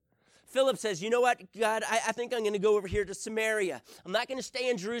 Philip says, you know what, God, I think I'm going to go over here to Samaria. I'm not going to stay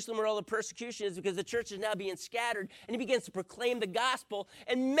in Jerusalem where all the persecution is because the church is now being scattered. And he begins to proclaim the gospel,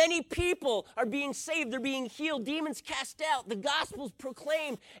 and many people are being saved. They're being healed. Demons cast out. The gospel's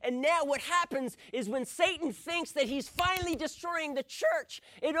proclaimed. And now what happens is when Satan thinks that he's finally destroying the church,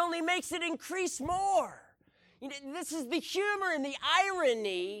 it only makes it increase more. You know, this is the humor and the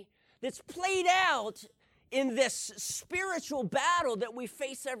irony that's played out in this spiritual battle that we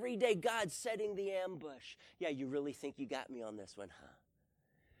face every day. God setting the ambush. Yeah, you really think you got me on this one, huh?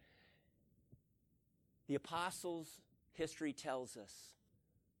 The apostles, history tells us,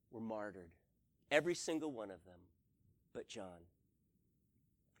 were martyred. Every single one of them, but John.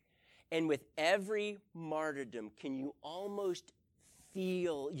 And with every martyrdom, can you almost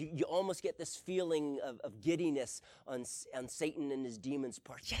feel, you almost get this feeling of giddiness on Satan and his demons'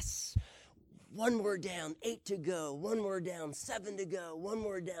 part. Yes! One more down, 8 to go. One more down, 7 to go. One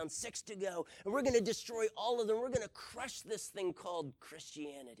more down, 6 to go. And we're going to destroy all of them. We're going to crush this thing called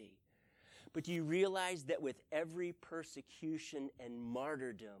Christianity. But do you realize that with every persecution and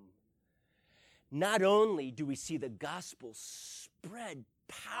martyrdom, not only do we see the gospel spread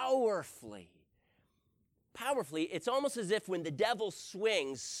powerfully, it's almost as if when the devil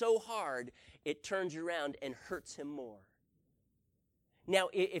swings so hard, it turns around and hurts him more. Now,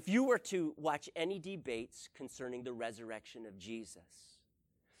 if you were to watch any debates concerning the resurrection of Jesus,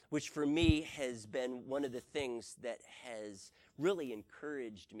 which for me has been one of the things that has really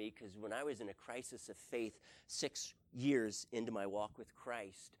encouraged me, because when I was in a crisis of faith 6 years into my walk with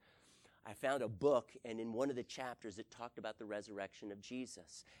Christ, I found a book, and in one of the chapters it talked about the resurrection of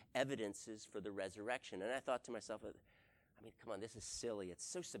Jesus, evidences for the resurrection. And I thought to myself, I mean, come on, this is silly. It's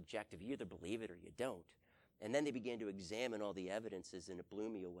so subjective. You either believe it or you don't. And then they began to examine all the evidences, and it blew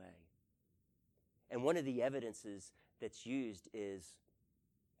me away. And one of the evidences that's used is,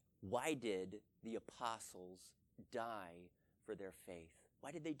 why did the apostles die for their faith? Why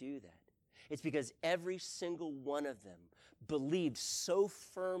did they do that? It's because every single one of them believed so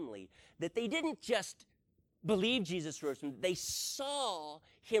firmly that they didn't just believe Jesus rose from, they saw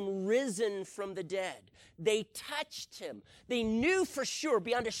him risen from the dead. They touched him. They knew for sure,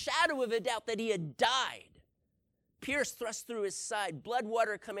 beyond a shadow of a doubt, that he had died. Pierced, thrust through his side, blood,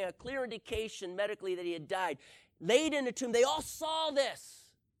 water coming out, clear indication medically that he had died. Laid in a tomb. They all saw this.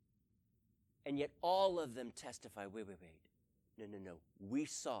 And yet all of them testify, wait. No.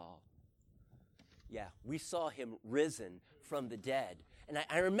 We saw him risen from the dead. And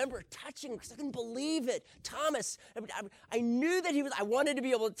I remember touching him because I couldn't believe it. Thomas, I knew that I wanted to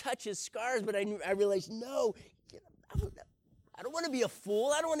be able to touch his scars, but I realized, no, I don't want to be a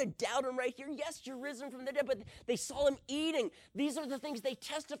fool. I don't want to doubt him right here. Yes, you're risen from the dead, but they saw him eating. These are the things they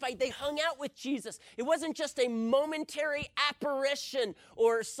testified. They hung out with Jesus. It wasn't just a momentary apparition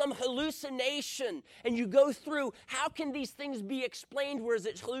or some hallucination. And you go through, how can these things be explained? Was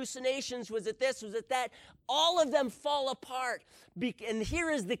it hallucinations? Was it this? Was it that? All of them fall apart. And here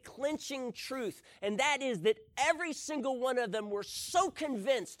is the clinching truth, and that is that every single one of them were so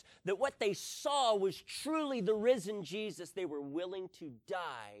convinced that what they saw was truly the risen Jesus, they were willing to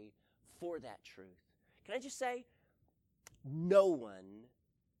die for that truth. Can I just say, no one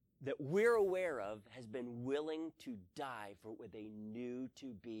that we're aware of has been willing to die for what they knew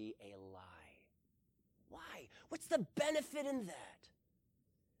to be a lie. Why? What's the benefit in that?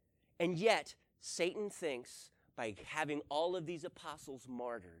 And yet, Satan thinks by having all of these apostles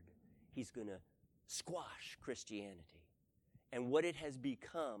martyred, he's going to squash Christianity. And what it has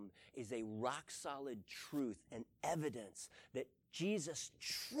become is a rock-solid truth and evidence that Jesus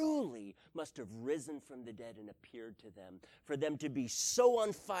truly must have risen from the dead and appeared to them, for them to be so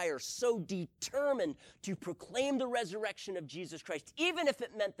on fire, so determined to proclaim the resurrection of Jesus Christ, even if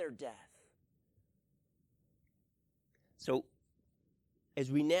it meant their death. So,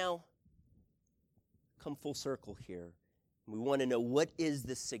 as we now come full circle here, we want to know, what is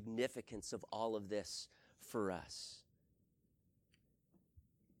the significance of all of this for us?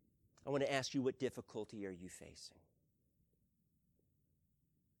 I want to ask you, what difficulty are you facing?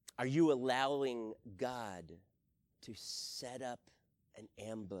 Are you allowing God to set up an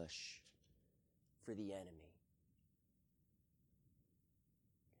ambush for the enemy?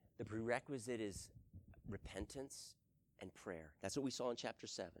 The prerequisite is repentance and prayer. That's what we saw in chapter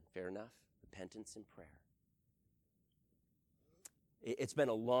 7. Fair enough? Repentance and prayer. It's been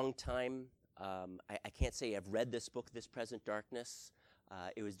a long time. I can't say I've read this book, This Present Darkness.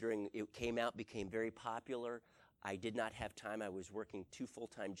 It came out, became very popular. I did not have time. I was working 2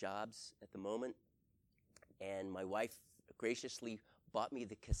 full-time jobs at the moment, and my wife graciously bought me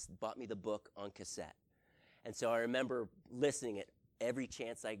the book on cassette. And so I remember listening it every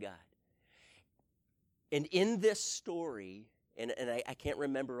chance I got. And in this story, and I can't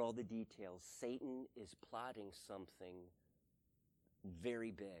remember all the details, Satan is plotting something very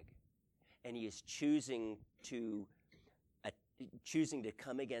big. And he is choosing to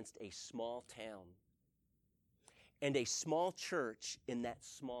come against a small town. And a small church in that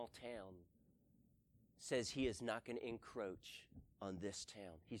small town says he is not going to encroach on this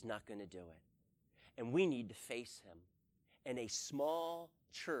town. He's not going to do it. And we need to face him. And a small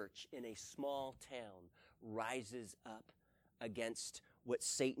church in a small town rises up against what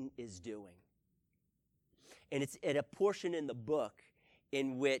Satan is doing. And it's at a portion in the book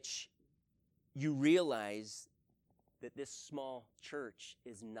in which you realize that this small church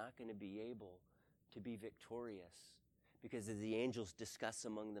is not going to be able to be victorious, because as the angels discuss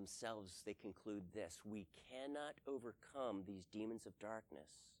among themselves, they conclude this: we cannot overcome these demons of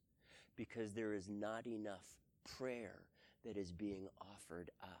darkness because there is not enough prayer that is being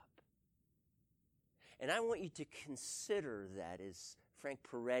offered up. And I want you to consider that as Frank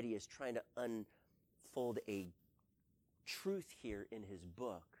Peretti is trying to unfold a truth here in his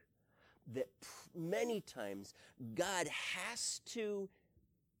book, that many times God has to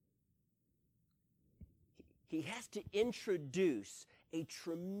introduce a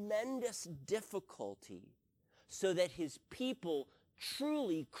tremendous difficulty so that his people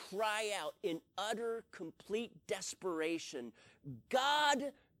truly cry out in utter, complete desperation,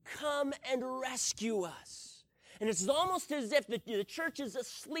 God, come and rescue us. And it's almost as if the church is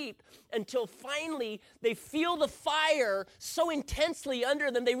asleep until finally they feel the fire so intensely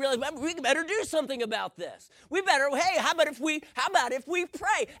under them, they realize, well, we better do something about this. How about if we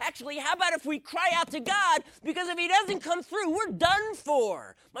pray? Actually, how about if we cry out to God? Because if he doesn't come through, we're done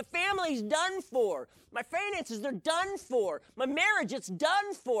for. My family's done for. My finances, they're done for. My marriage, it's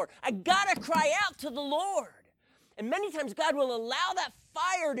done for. I gotta cry out to the Lord. And many times God will allow that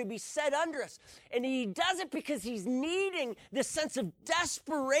fire to be set under us. And he does it because he's needing this sense of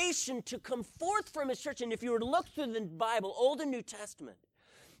desperation to come forth from his church. And if you were to look through the Bible, Old and New Testament,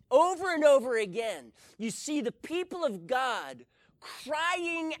 over and over again, you see the people of God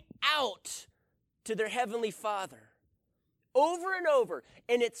crying out to their heavenly Father. Over and over.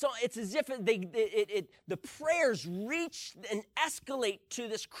 And it's as if the prayers reach and escalate to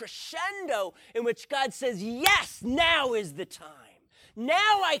this crescendo in which God says, yes, now is the time.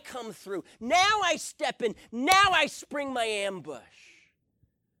 Now I come through. Now I step in. Now I spring my ambush.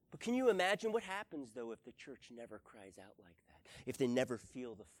 But can you imagine what happens, though, if the church never cries out like that? If they never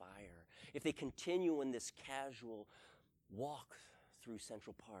feel the fire? If they continue in this casual walk through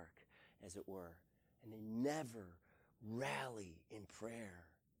Central Park, as it were, and they never rally in prayer?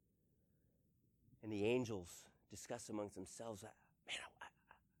 And the angels discuss amongst themselves, man,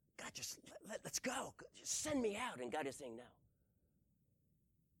 God, just let's go. Just send me out. And God is saying, no.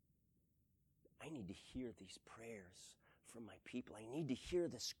 I need to hear these prayers from my people. I need to hear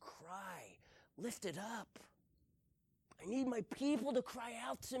this cry lifted up. I need my people to cry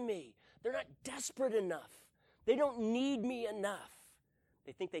out to me. They're not desperate enough. They don't need me enough.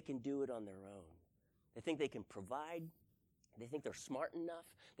 They think they can do it on their own. They think they can provide. They think they're smart enough.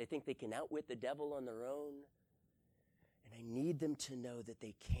 They think they can outwit the devil on their own. And I need them to know that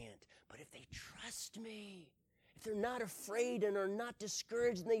they can't. But if they trust me, if they're not afraid and are not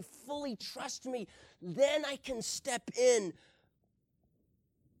discouraged and they fully trust me, then I can step in.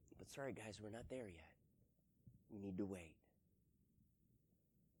 But sorry, guys, we're not there yet. We need to wait.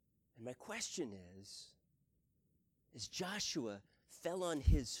 And my question is, as Joshua fell on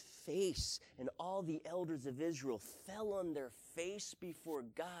his face and all the elders of Israel fell on their face before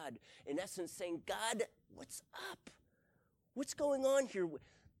God, in essence saying, God, what's up? What's going on here?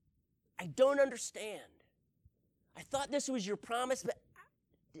 I don't understand. I thought this was your promise, but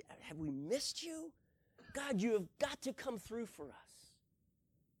have we missed you? God, you have got to come through for us.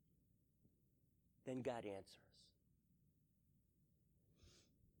 Then God answers.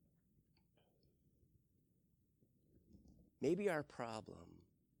 Maybe our problem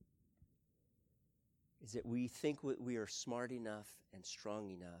is that we think we are smart enough and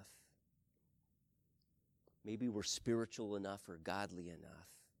strong enough. Maybe we're spiritual enough or godly enough.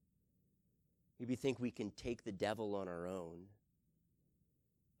 Maybe think we can take the devil on our own.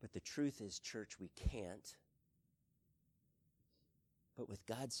 But the truth is, church, we can't. But with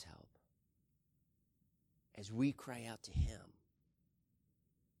God's help, as we cry out to him,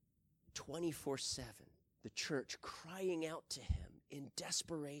 24/7, the church crying out to him in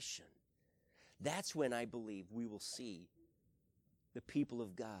desperation, that's when I believe we will see the people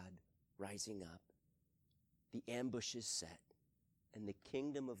of God rising up, the ambushes set, and the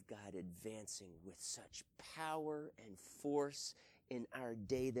kingdom of God advancing with such power and force in our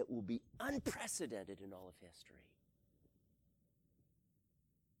day that will be unprecedented in all of history.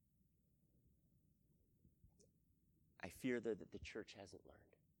 I fear, though, that the church hasn't learned.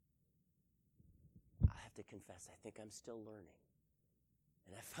 I have to confess, I think I'm still learning.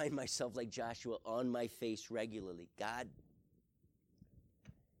 And I find myself like Joshua on my face regularly. God,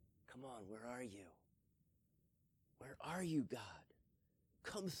 come on, where are you? Where are you, God?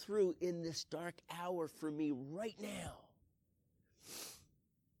 Come through in this dark hour for me right now.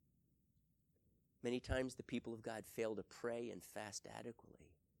 Many times the people of God fail to pray and fast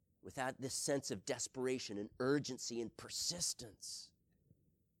adequately without this sense of desperation and urgency and persistence.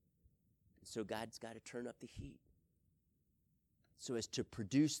 And so God's got to turn up the heat so as to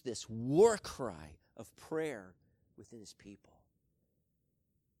produce this war cry of prayer within his people.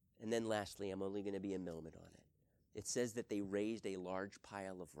 And then lastly, I'm only going to be a moment on it. It says that they raised a large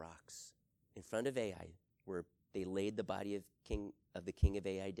pile of rocks in front of Ai, where they laid the body of the king of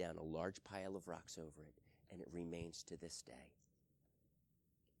Ai down, a large pile of rocks over it, and it remains to this day.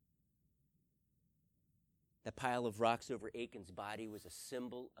 The pile of rocks over Achan's body was a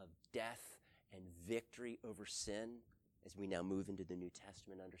symbol of death and victory over sin, as we now move into the New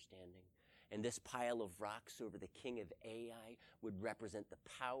Testament understanding. And this pile of rocks over the king of Ai would represent the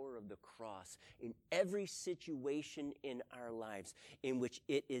power of the cross in every situation in our lives in which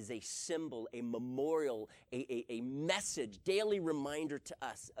it is a symbol, a memorial, a message, daily reminder to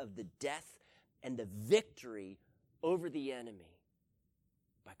us of the death and the victory over the enemy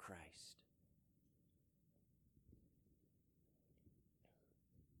by Christ.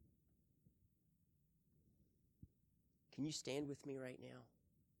 Can you stand with me right now?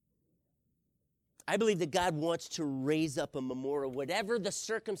 I believe that God wants to raise up a memorial, whatever the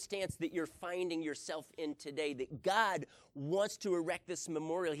circumstance that you're finding yourself in today, that God wants to erect this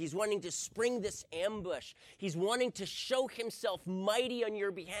memorial. He's wanting to spring this ambush. He's wanting to show himself mighty on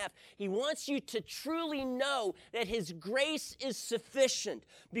your behalf. He wants you to truly know that his grace is sufficient,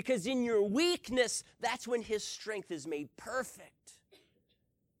 because in your weakness, that's when his strength is made perfect.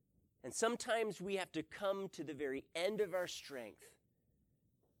 And sometimes we have to come to the very end of our strength,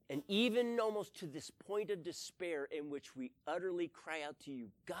 and even almost to this point of despair in which we utterly cry out to you,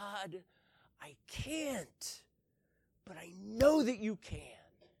 God, I can't, but I know that you can.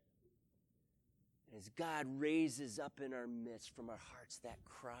 And as God raises up in our midst from our hearts that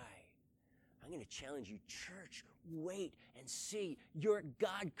cry, I'm going to challenge you, church, wait and see your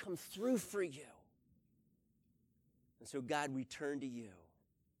God come through for you. And so, God, we turn to you.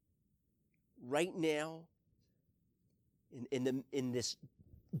 Right now, in this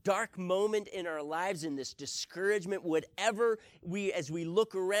dark moment in our lives, in this discouragement, whatever as we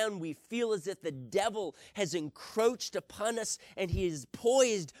look around, we feel as if the devil has encroached upon us and he is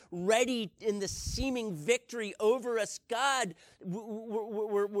poised, ready in the seeming victory over us. God,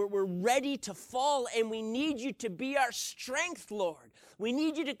 we're ready to fall, and we need you to be our strength, Lord. We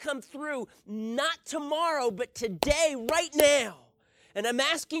need you to come through, not tomorrow, but today, right now. And I'm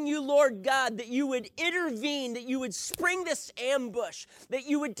asking you, Lord God, that you would intervene, that you would spring this ambush, that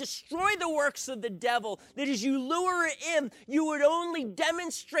you would destroy the works of the devil, that as you lure it in, you would only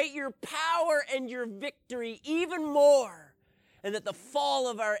demonstrate your power and your victory even more, and that the fall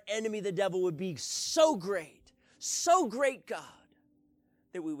of our enemy, the devil, would be so great, God,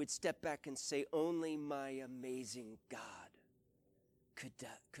 that we would step back and say, only my amazing God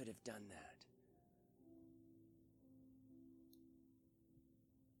could have done that.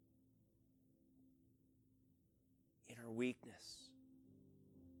 Our weakness,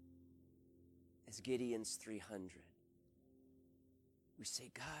 as Gideon's 300, we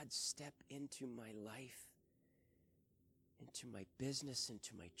say, God, step into my life, into my business,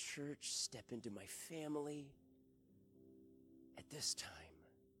 into my church, step into my family at this time,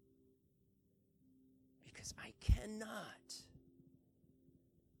 because I cannot.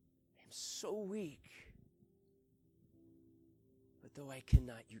 I am so weak, but though I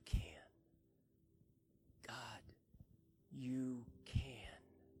cannot, you can. God, you can.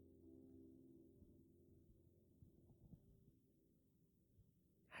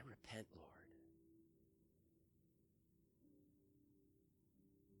 I repent, Lord.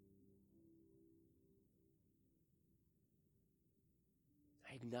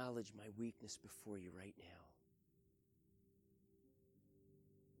 I acknowledge my weakness before you right now.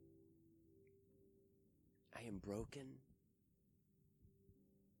 I am broken.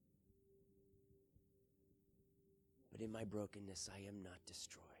 But in my brokenness, I am not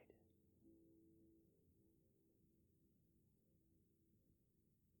destroyed.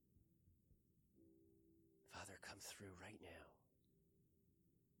 Father, come through right now.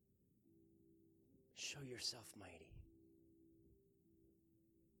 Show yourself mighty.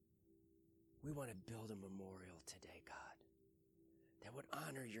 We want to build a memorial today, God, that would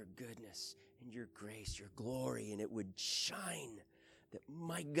honor your goodness and your grace, your glory, and it would shine that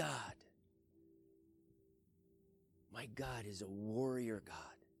my God is a warrior God,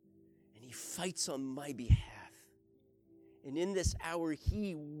 and he fights on my behalf. And in this hour,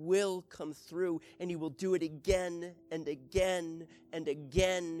 he will come through, and he will do it again and again and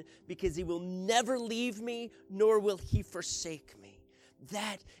again, because he will never leave me, nor will he forsake me.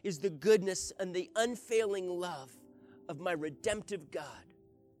 That is the goodness and the unfailing love of my redemptive God.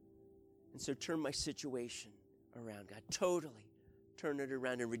 And so turn my situation around, God. Totally turn it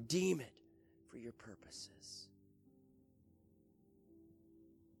around and redeem it for your purposes.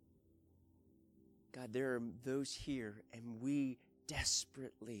 God, there are those here, and we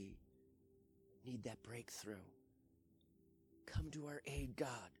desperately need that breakthrough. Come to our aid, God.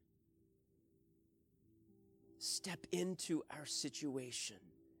 Step into our situation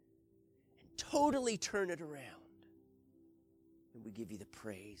and totally turn it around. And we give you the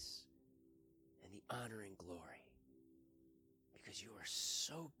praise and the honor and glory, because you are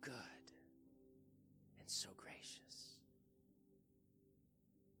so good and so gracious.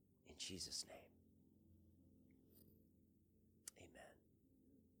 In Jesus' name.